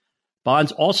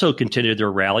 Bonds also continued their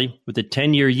rally, with the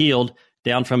 10-year yield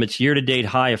down from its year-to-date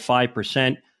high of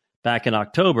 5% back in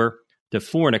October to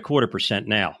 4.25%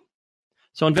 now.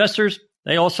 So investors,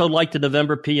 they also liked the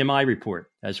November PMI report,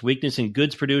 as weakness in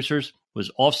goods producers was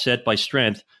offset by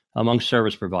strength among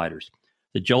service providers.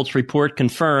 The JOLTS report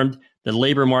confirmed that the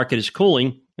labor market is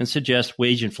cooling and suggests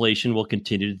wage inflation will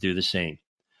continue to do the same.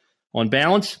 On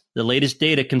balance, the latest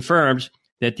data confirms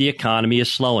that the economy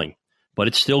is slowing, but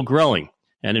it's still growing,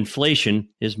 and inflation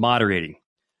is moderating.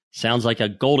 Sounds like a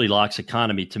Goldilocks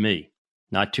economy to me.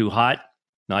 Not too hot,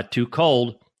 not too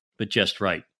cold, but just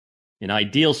right. An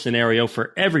ideal scenario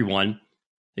for everyone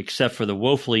except for the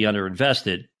woefully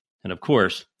underinvested and, of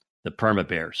course, the perma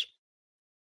bears.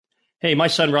 Hey, my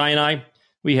son Ryan and I,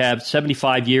 we have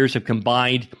 75 years of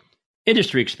combined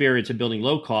industry experience in building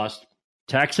low-cost,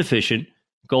 tax-efficient,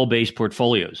 goal-based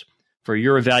portfolios. For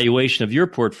your evaluation of your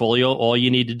portfolio, all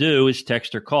you need to do is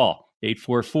text or call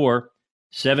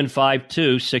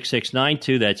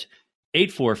 844-752-6692. That's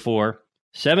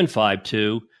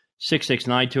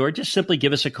 844-752-6692. Or just simply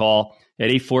give us a call at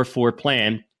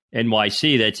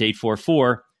 844-PLAN-NYC. That's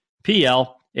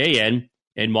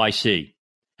 844-PLAN-NYC.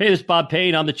 Hey, this is Bob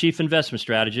Payne. I'm the Chief Investment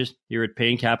Strategist here at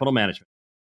Payne Capital Management.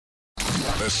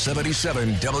 The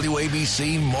 77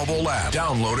 WABC mobile app.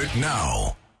 Download it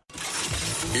now.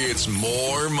 It's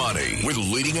More Money with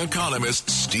leading economist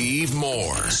Steve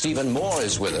Moore. Stephen Moore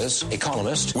is with us,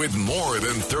 economist. With more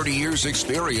than 30 years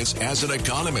experience as an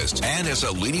economist and as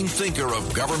a leading thinker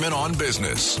of government on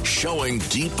business, showing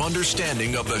deep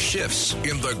understanding of the shifts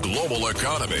in the global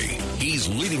economy. He's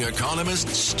leading economist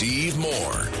Steve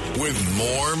Moore with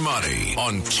More Money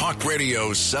on Talk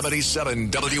Radio 77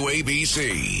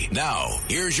 WABC. Now,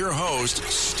 here's your host,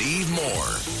 Steve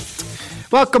Moore.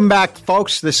 Welcome back,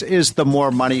 folks. This is the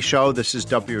More Money Show. This is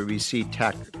WABC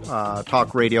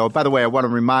Talk Radio. By the way, I want to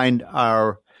remind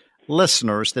our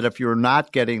listeners that if you're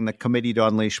not getting the Committee to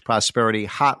Unleash Prosperity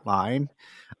hotline,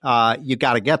 you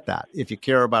got to get that. If you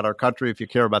care about our country, if you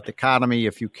care about the economy,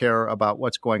 if you care about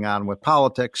what's going on with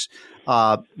politics,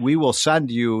 we will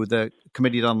send you the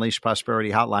Committee to Unleash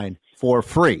Prosperity hotline for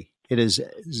free. It is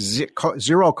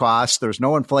zero cost. There's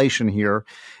no inflation here.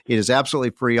 It is absolutely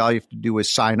free. All you have to do is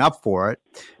sign up for it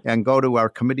and go to our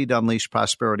Committee to Unleash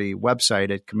Prosperity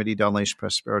website at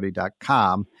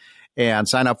committeetounleashprosperity.com and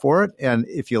sign up for it. And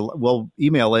we'll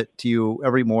email it to you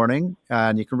every morning,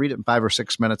 and you can read it in 5 or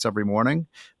 6 minutes every morning,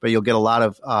 but you'll get a lot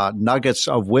of nuggets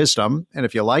of wisdom. And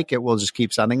if you like it, we'll just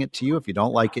keep sending it to you. If you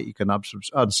don't like it, you can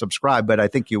unsubscribe, but I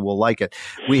think you will like it.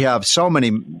 We have so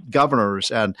many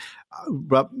governors and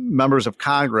members of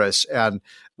Congress, and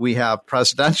we have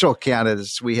presidential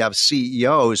candidates, we have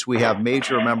CEOs, we have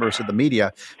major members of the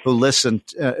media who listen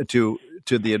to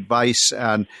the advice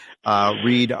and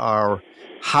read our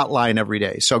hotline every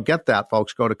day. So get that,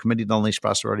 folks. Go to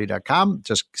committeetounleashprosperity.com.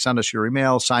 Just send us your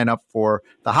email, sign up for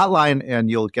the hotline, and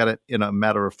you'll get it in a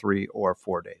matter of 3 or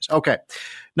 4 days. Okay.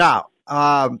 Now,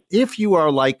 if you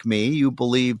are like me, you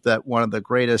believe that one of the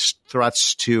greatest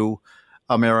threats to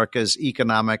America's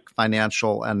economic,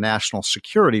 financial, and national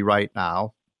security right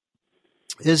now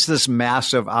is this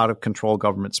massive out-of-control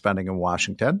government spending in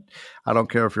Washington. I don't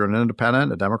care if you're an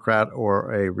independent, a Democrat,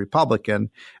 or a Republican.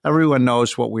 Everyone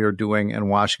knows what we are doing in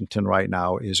Washington right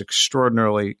now is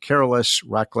extraordinarily careless,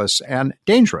 reckless, and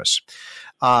dangerous.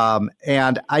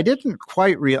 And I didn't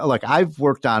quite I've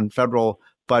worked on federal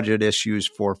budget issues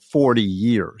for 40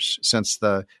 years since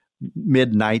the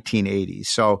mid 1980s.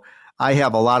 So I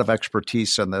have a lot of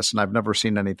expertise in this, and I've never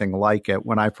seen anything like it.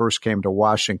 When I first came to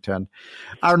Washington,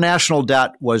 our national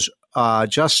debt was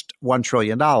just $1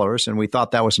 trillion, and we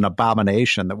thought that was an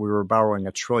abomination that we were borrowing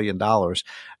 $1 trillion.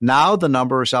 Now the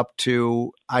number is up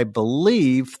to, I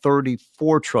believe,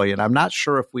 $34 trillion. I'm not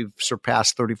sure if we've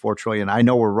surpassed $34 trillion. I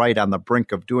know we're right on the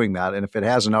brink of doing that, and if it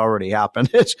hasn't already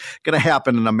happened, it's going to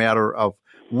happen in a matter of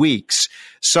weeks.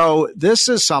 So this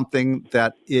is something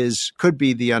that could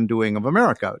be the undoing of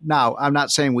America. Now, I'm not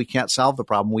saying we can't solve the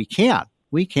problem. We can.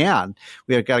 We can.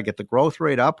 We have got to get the growth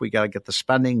rate up. We got to get the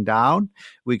spending down.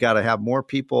 We got to have more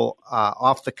people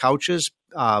off the couches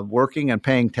working and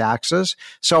paying taxes.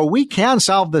 So we can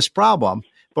solve this problem,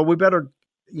 but we better,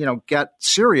 get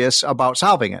serious about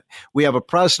solving it. We have a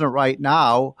president right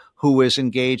now who is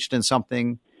engaged in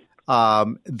something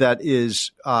that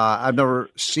is I've never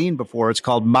seen before. It's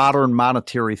called modern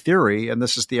monetary theory, and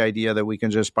this is the idea that we can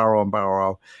just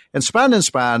borrow and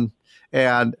spend,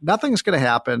 and nothing's going to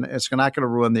happen. It's not going to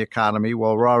ruin the economy.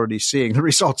 Well, we're already seeing the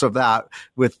results of that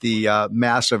with the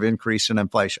massive increase in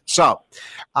inflation. So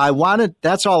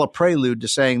that's all a prelude to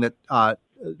saying that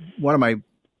one of my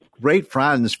great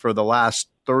friends for the last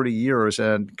 30 years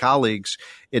and colleagues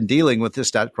in dealing with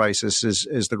this debt crisis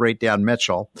is the great Dan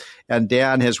Mitchell. And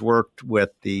Dan has worked with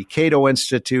the Cato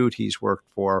Institute. He's worked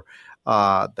for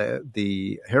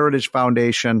the Heritage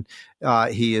Foundation.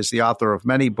 He is the author of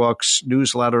many books,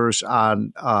 newsletters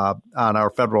on our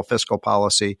federal fiscal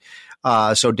policy.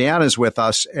 So Dan is with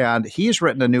us, and he's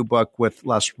written a new book with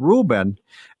Les Rubin.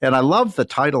 And I love the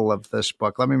title of this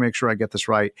book. Let me make sure I get this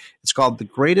right. It's called The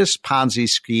Greatest Ponzi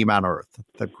Scheme on Earth.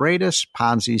 The Greatest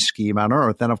Ponzi Scheme on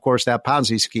Earth. And of course, that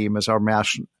Ponzi scheme is our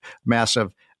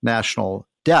massive national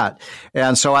debt.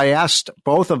 And so I asked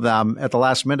both of them at the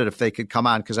last minute if they could come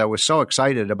on because I was so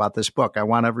excited about this book. I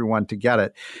want everyone to get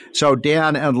it. So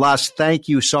Dan and Les, thank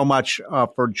you so much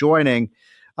for joining.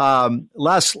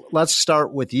 Les, let's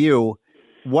start with you.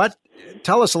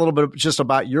 Tell us a little bit just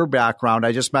about your background.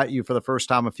 I just met you for the first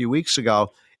time a few weeks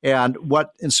ago, and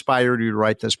what inspired you to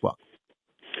write this book?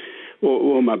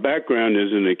 Well, my background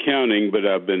is in accounting, but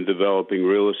I've been developing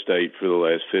real estate for the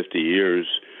last 50 years,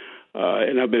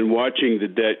 and I've been watching the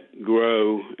debt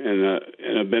grow, and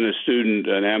I've been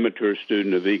an amateur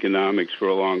student of economics for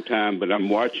a long time, but I'm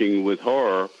watching with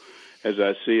horror as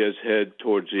I see us head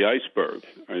towards the iceberg.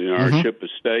 Our ship of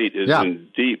state is in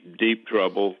deep, deep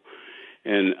trouble.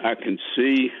 And I can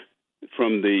see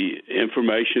from the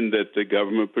information that the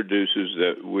government produces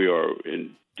that we are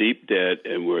in deep debt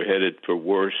and we're headed for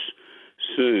worse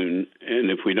soon. And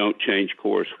if we don't change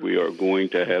course, we are going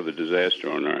to have a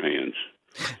disaster on our hands.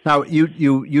 Now, you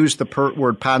use the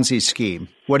word Ponzi scheme.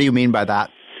 What do you mean by that?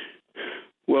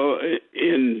 Well,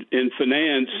 in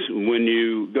finance, when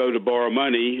you go to borrow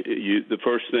money, the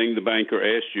first thing the banker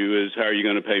asks you is, how are you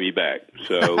going to pay me back?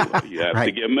 So you have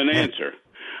to give them an answer.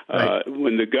 Right.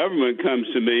 When the government comes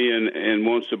to me and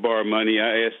wants to borrow money,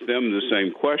 I ask them the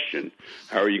same question.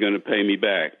 How are you going to pay me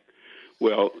back?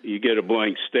 Well, you get a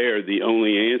blank stare. The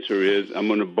only answer is, I'm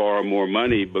going to borrow more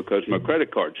money because my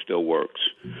credit card still works.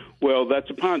 Well, that's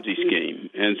a Ponzi scheme.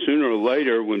 And sooner or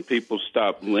later, when people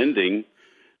stop lending,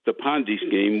 the Ponzi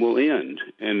scheme will end.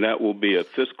 And that will be a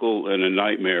fiscal and a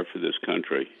nightmare for this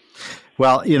country.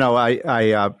 Well,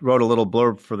 I wrote a little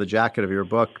blurb for the jacket of your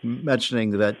book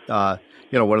mentioning that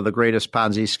one of the greatest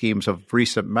Ponzi schemes of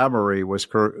recent memory was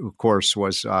Bernard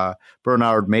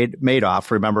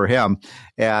Madoff. Remember him?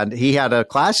 And he had a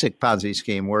classic Ponzi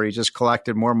scheme where he just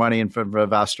collected more money from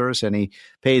investors, and he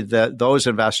paid those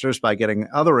investors by getting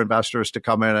other investors to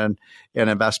come in and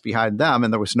invest behind them.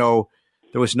 And there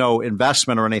was no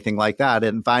investment or anything like that.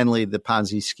 And finally, the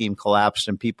Ponzi scheme collapsed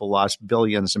and people lost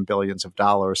billions and billions of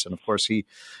dollars. And of course, he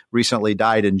recently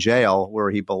died in jail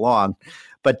where he belonged.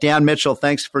 But Dan Mitchell,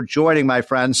 thanks for joining, my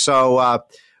friend. So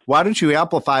why don't you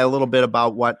amplify a little bit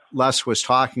about what Les was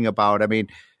talking about? I mean,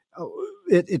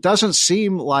 it doesn't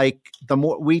seem like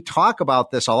we talk about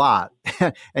this a lot,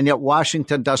 and yet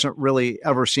Washington doesn't really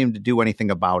ever seem to do anything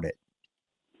about it.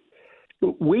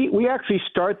 We actually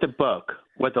start the book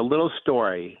with a little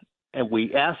story, and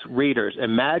we ask readers,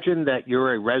 imagine that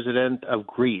you're a resident of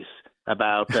Greece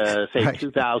about, say, right.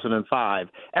 2005.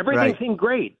 Everything seemed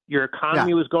great. Your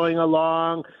economy was going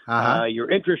along. Your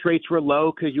interest rates were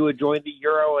low because you had joined the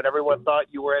euro, and everyone thought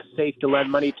you were as safe to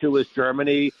lend money to as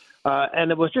Germany.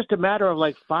 And it was just a matter of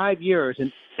like 5 years,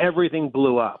 and everything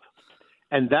blew up.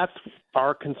 And that's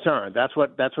our concern. That's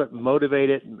what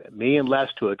motivated me and Les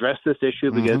to address this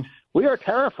issue, because we are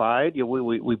terrified.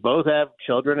 We both have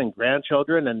children and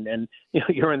grandchildren, and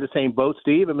you're in the same boat,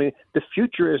 Steve. I mean, the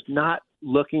future is not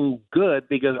looking good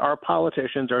because our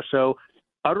politicians are so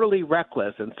utterly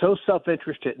reckless and so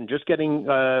self-interested in just getting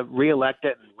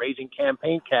reelected and raising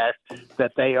campaign cash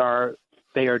that they are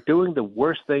doing the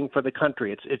worst thing for the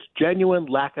country. It's genuine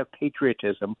lack of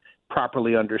patriotism,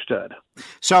 properly understood.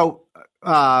 So,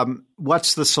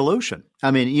 what's the solution?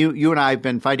 I mean, you and I have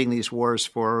been fighting these wars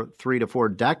for 3 to 4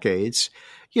 decades.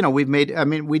 You know,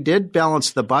 we did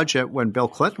balance the budget when Bill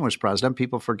Clinton was president.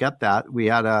 People forget that. We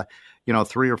had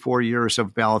 3 or 4 years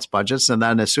of balanced budgets. And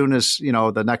then as soon as,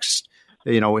 the next,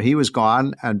 he was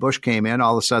gone and Bush came in,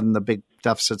 all of a sudden the big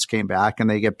deficits came back and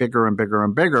they get bigger and bigger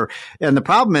and bigger. And the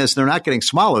problem is they're not getting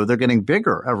smaller. They're getting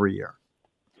bigger every year.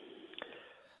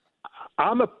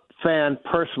 I'm a fan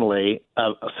personally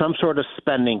of some sort of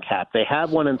spending cap. They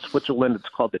have one in Switzerland. It's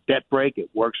called the debt brake. It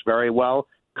works very well.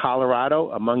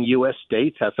 Colorado, among U.S.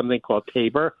 states, has something called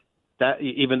TABOR. That,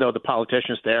 even though the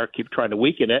politicians there keep trying to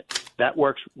weaken it, that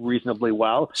works reasonably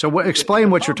well. So explain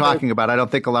what you're talking about. I don't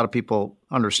think a lot of people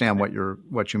understand what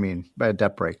you mean by a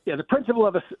debt brake. Yeah, the principle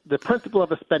of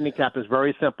a spending cap is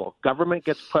very simple. Government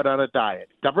gets put on a diet.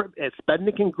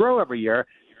 Spending can grow every year,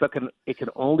 but it can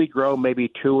only grow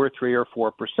maybe 2 or 3 or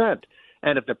 4%.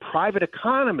 And if the private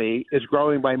economy is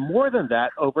growing by more than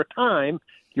that over time,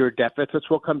 your deficits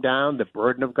will come down. The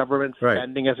burden of government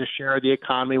spending as a share of the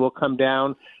economy will come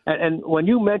down. And when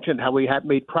you mentioned how we had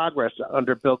made progress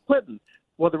under Bill Clinton,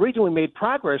 well, the reason we made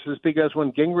progress is because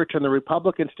when Gingrich and the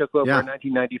Republicans took over in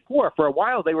 1994, for a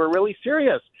while they were really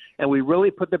serious. And we really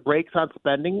put the brakes on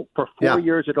spending. For 4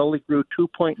 years, it only grew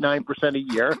 2.9%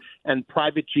 a year. And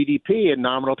private GDP in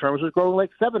nominal terms was growing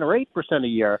like 7 or 8% a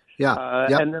year.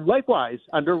 And then likewise,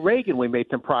 under Reagan, we made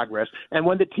some progress. And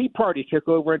when the Tea Party took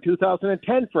over in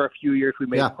 2010 for a few years, we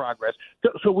made progress.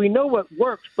 So we know what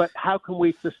works, but how can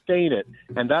we sustain it?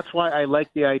 And that's why I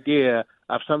like the idea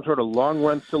of some sort of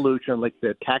long-run solution like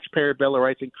the taxpayer bill of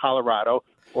rights in Colorado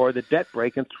or the debt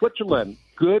brake in Switzerland.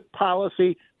 Good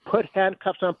policy. Put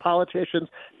handcuffs on politicians,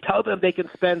 tell them they can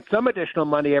spend some additional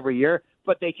money every year,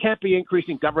 but they can't be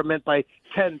increasing government by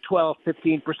 10, 12,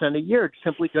 15% a year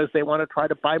simply because they want to try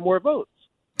to buy more votes.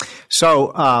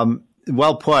 So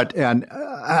well put. And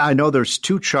I know there's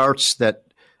 2 charts that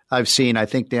I've seen. I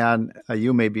think, Dan,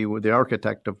 you may be the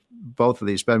architect of both of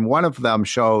these, but one of them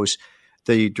shows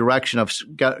the direction of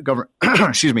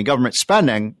government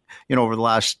spending, over the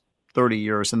last 30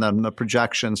 years, and then the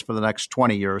projections for the next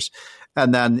 20 years,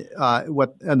 and then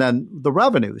the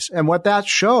revenues. And what that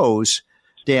shows,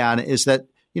 Dan, is that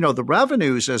the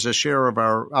revenues as a share of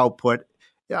our output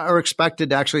are expected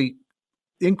to actually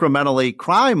incrementally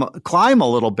climb a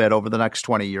little bit over the next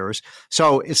 20 years.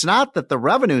 So it's not that the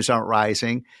revenues aren't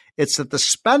rising; it's that the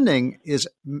spending is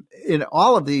in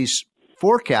all of these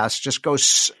forecasts just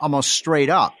goes almost straight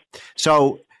up.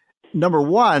 So number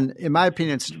one, in my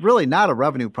opinion, it's really not a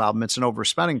revenue problem. It's an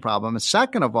overspending problem. And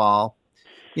second of all,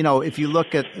 if you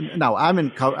look at now, I'm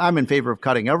in favor of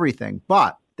cutting everything.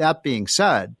 But that being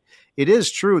said, it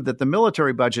is true that the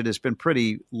military budget has been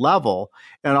pretty level,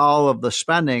 and all of the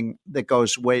spending that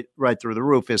goes right through the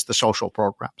roof is the social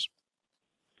programs.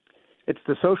 It's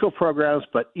the social programs,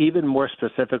 but even more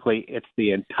specifically, it's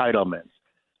the entitlements.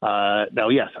 Now,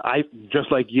 yes, I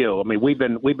just like you. I mean, we've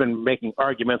been making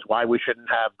arguments why we shouldn't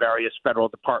have various federal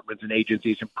departments and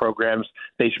agencies and programs.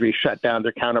 They should be shut down.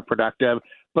 They're counterproductive.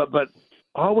 But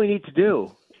all we need to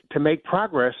do to make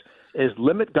progress is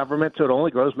limit government so it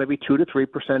only grows maybe 2 to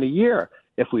 3% a year.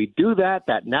 If we do that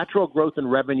natural growth in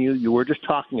revenue you were just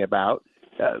talking about,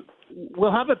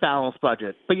 we'll have a balanced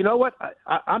budget. But you know what?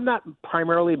 I'm not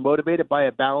primarily motivated by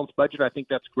a balanced budget. I think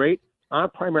that's great. I'm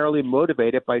primarily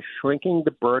motivated by shrinking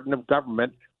the burden of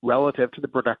government relative to the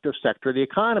productive sector of the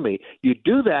economy. You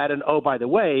do that, and oh, by the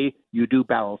way, you do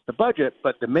balance the budget,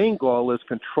 but the main goal is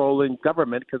controlling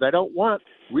government because I don't want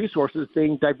resources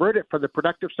being diverted from the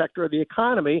productive sector of the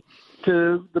economy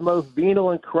to the most venal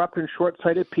and corrupt and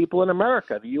short-sighted people in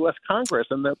America, the U.S. Congress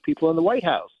and the people in the White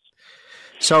House.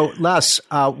 So, Les,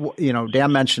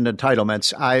 Dan mentioned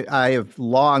entitlements. I have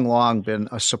long been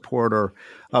a supporter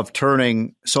of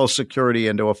turning Social Security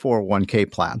into a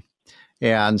 401k plan.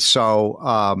 And so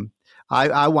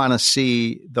I want to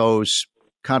see those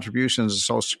contributions to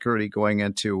Social Security going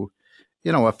into,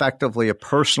 effectively a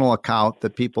personal account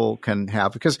that people can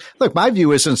have. Because, look, my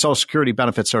view isn't Social Security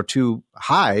benefits are too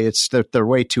high. It's that they're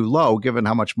way too low given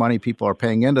how much money people are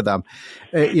paying into them.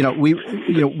 When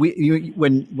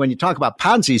you talk about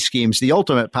Ponzi schemes, the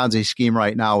ultimate Ponzi scheme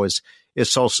right now is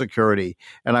Social Security.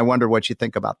 And I wonder what you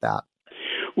think about that.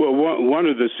 Well, one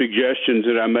of the suggestions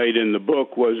that I made in the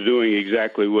book was doing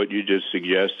exactly what you just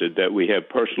suggested, that we have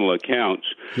personal accounts.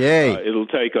 Yay. It'll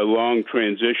take a long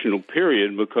transitional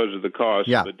period because of the cost,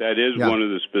 but that is one of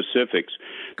the specifics.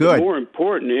 Good. The more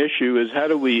important issue is how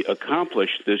do we accomplish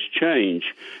this change?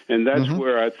 And that's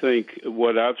where I think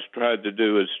what I've tried to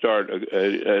do is start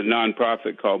a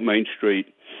nonprofit called Main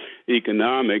Street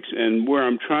Economics, and where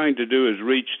I'm trying to do is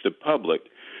reach the public.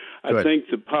 I think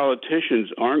the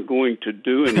politicians aren't going to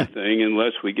do anything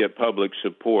unless we get public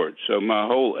support. So my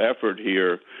whole effort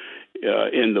here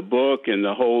in the book and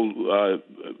the whole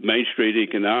Main Street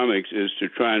Economics is to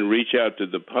try and reach out to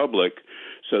the public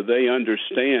so they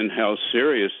understand how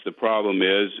serious the problem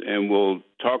is, and will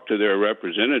talk to their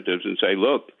representatives and say,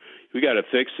 look, we got to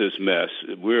fix this mess.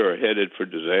 We're headed for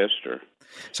disaster.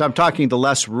 So I'm talking to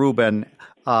Les Rubin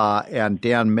and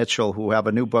Dan Mitchell, who have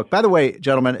a new book. By the way,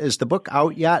 gentlemen, is the book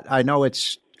out yet? I know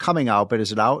it's coming out, but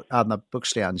is it out on the book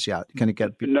stands yet? Can it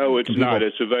get? No, it's not.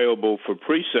 It's available for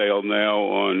pre-sale now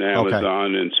on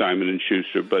Amazon and Simon &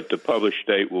 Schuster, but the published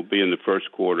date will be in the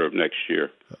first quarter of next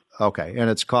year. Okay, and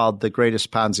it's called The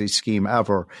Greatest Ponzi Scheme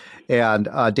Ever. And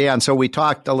Dan, so we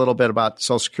talked a little bit about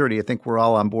Social Security. I think we're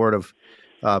all on board of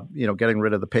getting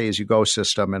rid of the pay-as-you-go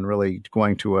system and really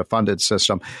going to a funded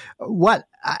system.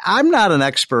 I'm not an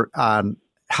expert on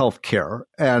healthcare,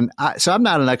 and so I'm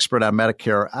not an expert on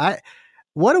Medicare.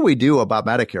 What do we do about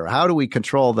Medicare? How do we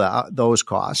control those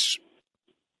costs?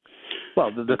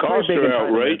 Well, the costs are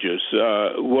outrageous.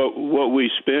 What we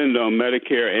spend on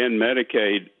Medicare and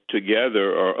Medicaid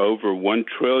together are over $1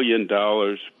 trillion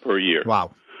per year.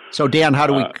 Wow. So, Dan, how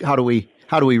do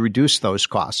we reduce those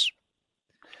costs?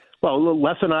 Well,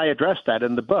 Les and I addressed that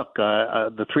in the book.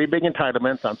 The three big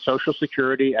entitlements on Social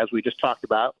Security, as we just talked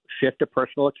about, shift to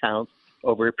personal accounts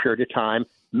over a period of time.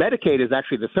 Medicaid is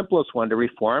actually the simplest one to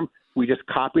reform. We just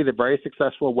copy the very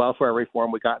successful welfare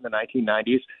reform we got in the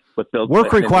 1990s with Bill Clinton.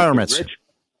 Work requirements.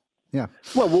 Yeah.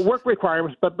 Well, work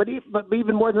requirements, but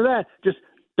even more than that, just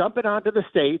dump it onto the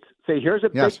states. Say, here's a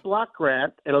big block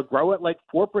grant. It'll grow at like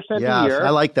 4% a year. I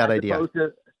like that idea.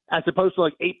 As opposed to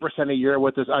like 8% a year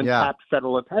with this uncapped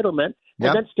federal entitlement.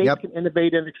 And then states can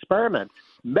innovate and experiment.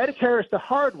 Medicare is the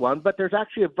hard one, but there's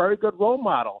actually a very good role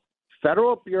model.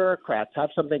 Federal bureaucrats have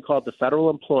something called the Federal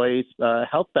Employees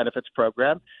Health Benefits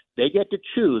Program. They get to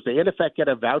choose. They, in effect, get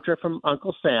a voucher from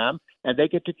Uncle Sam, and they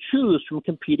get to choose from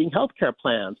competing health care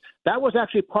plans. That was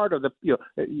actually part of the,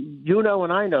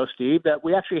 and I know, Steve, that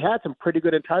we actually had some pretty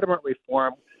good entitlement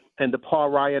reform in the Paul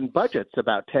Ryan budgets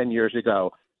about 10 years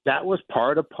ago. That was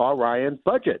part of Paul Ryan's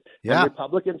budget. And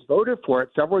Republicans voted for it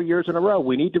several years in a row.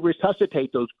 We need to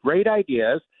resuscitate those great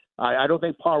ideas. I don't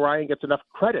think Paul Ryan gets enough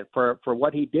credit for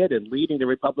what he did in leading the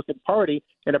Republican Party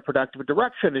in a productive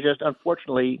direction. It's just,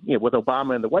 unfortunately, with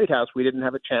Obama in the White House, we didn't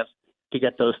have a chance to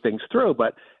get those things through.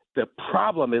 But the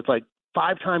problem is like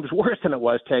 5 times worse than it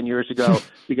was 10 years ago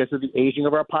because of the aging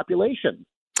of our population.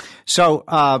 So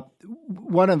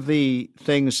one of the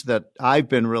things that I've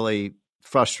been really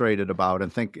frustrated about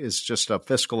and think is just a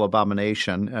fiscal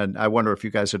abomination. And I wonder if you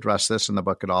guys address this in the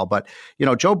book at all. But,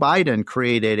 Joe Biden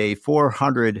created a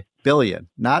 $400 billion,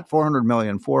 not $400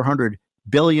 million, $400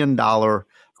 billion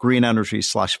green energy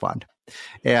slush fund.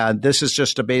 And this is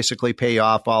just to basically pay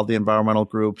off all the environmental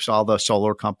groups, all the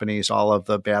solar companies, all of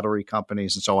the battery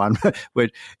companies and so on.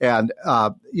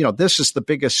 This is the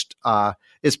biggest,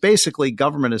 it's basically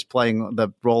government is playing the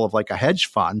role of like a hedge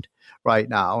fund right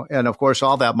now. And of course,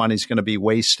 all that money is going to be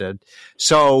wasted.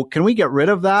 So can we get rid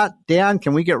of that, Dan?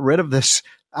 Can we get rid of this?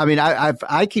 I mean,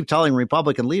 I keep telling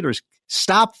Republican leaders,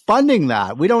 stop funding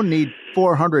that. We don't need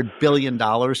 $400 billion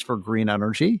for green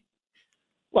energy.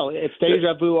 Well, it's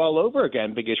deja vu all over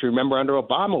again because remember under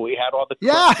Obama, we had all the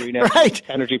green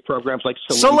energy programs like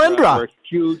Solyndra.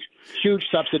 Huge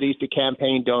subsidies to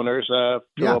campaign donors to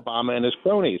Obama and his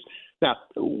cronies. Now,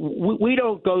 we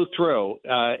don't go through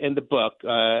in the book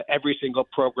every single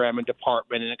program and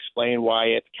department and explain why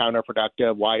it's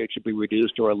counterproductive, why it should be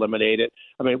reduced or eliminated.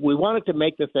 I mean, we wanted to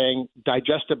make the thing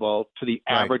digestible to the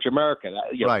average American.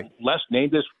 Les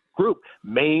named this group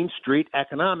Main Street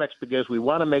Economics because we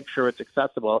want to make sure it's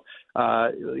accessible.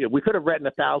 We could have written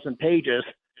 1,000 pages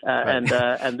and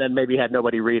then maybe had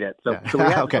nobody read it. So we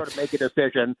had to sort of make a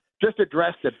decision, just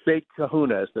address the big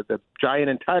kahunas, the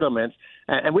giant entitlements,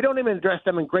 and we don't even address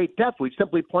them in great depth. We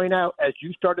simply point out, as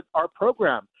you started our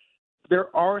program,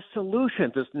 there are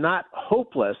solutions. It's not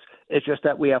hopeless. It's just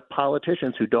that we have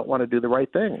politicians who don't want to do the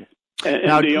right thing.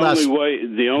 And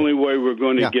the only way we're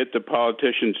going to get the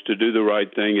politicians to do the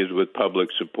right thing is with public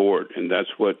support, and that's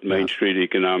what Main Street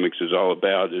Economics is all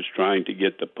about: is trying to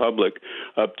get the public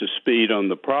up to speed on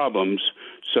the problems,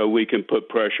 so we can put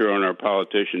pressure on our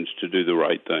politicians to do the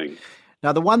right thing.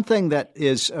 Now, the one thing that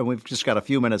is, and we've just got a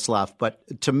few minutes left, but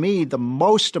to me, the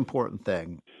most important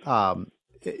thing,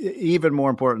 even more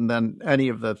important than any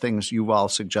of the things you've all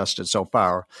suggested so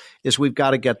far, is we've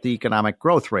got to get the economic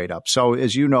growth rate up. So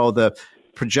as you know, the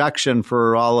projection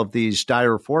for all of these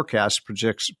dire forecasts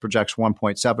projects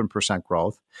 1.7%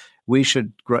 growth. We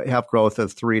should have growth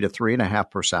of 3 to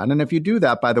 3.5%. And if you do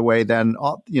that, by the way, then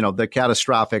the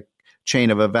catastrophic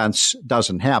chain of events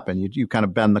doesn't happen. You kind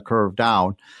of bend the curve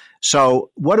down. So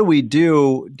what do we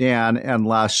do, Dan and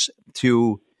Les,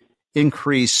 to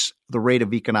increase the rate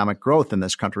of economic growth in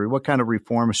this country? What kind of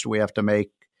reforms do we have to make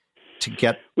to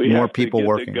get more people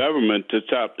working? The government to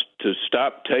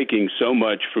stop taking so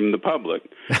much from the public.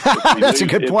 That's a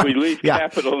good point. If we leave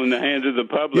capital in the hands of the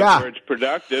public where it's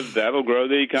productive, that'll grow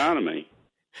the economy.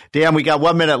 Dan, we got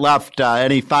 1 minute left.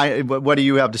 What do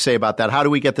you have to say about that? How do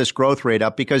we get this growth rate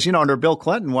up? Because, under Bill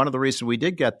Clinton, one of the reasons we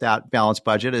did get that balanced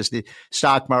budget is the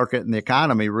stock market and the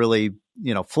economy really,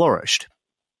 flourished.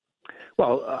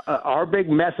 Well, our big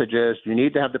message is you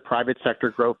need to have the private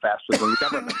sector grow faster than the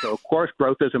government. So, of course,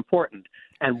 growth is important.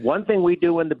 And one thing we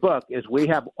do in the book is we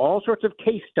have all sorts of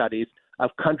case studies of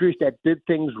countries that did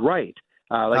things right,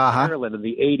 like Ireland in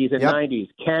the 80s and 90s,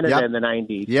 Canada in the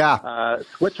 90s,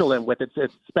 Switzerland with its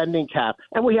spending cap.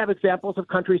 And we have examples of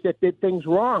countries that did things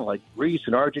wrong, like Greece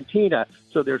and Argentina.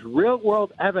 So there's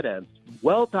real-world evidence,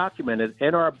 well documented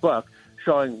in our book,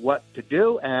 showing what to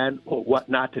do and what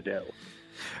not to do.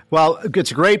 Well, it's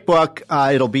a great book.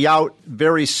 It'll be out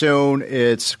very soon.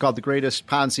 It's called The Greatest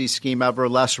Ponzi Scheme Ever.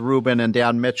 Les Rubin and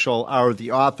Dan Mitchell are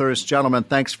the authors. Gentlemen,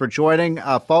 thanks for joining.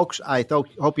 Folks, I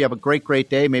hope you have a great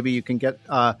day. Maybe you can get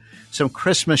some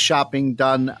Christmas shopping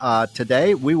done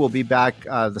today. We will be back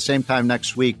the same time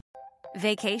next week.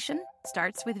 Vacation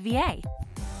starts with VA.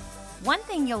 One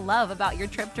thing you'll love about your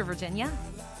trip to Virginia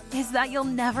is that you'll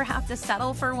never have to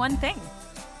settle for one thing.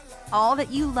 All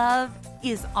that you love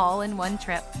is all in one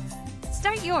trip.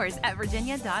 Start yours at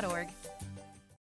virginia.org.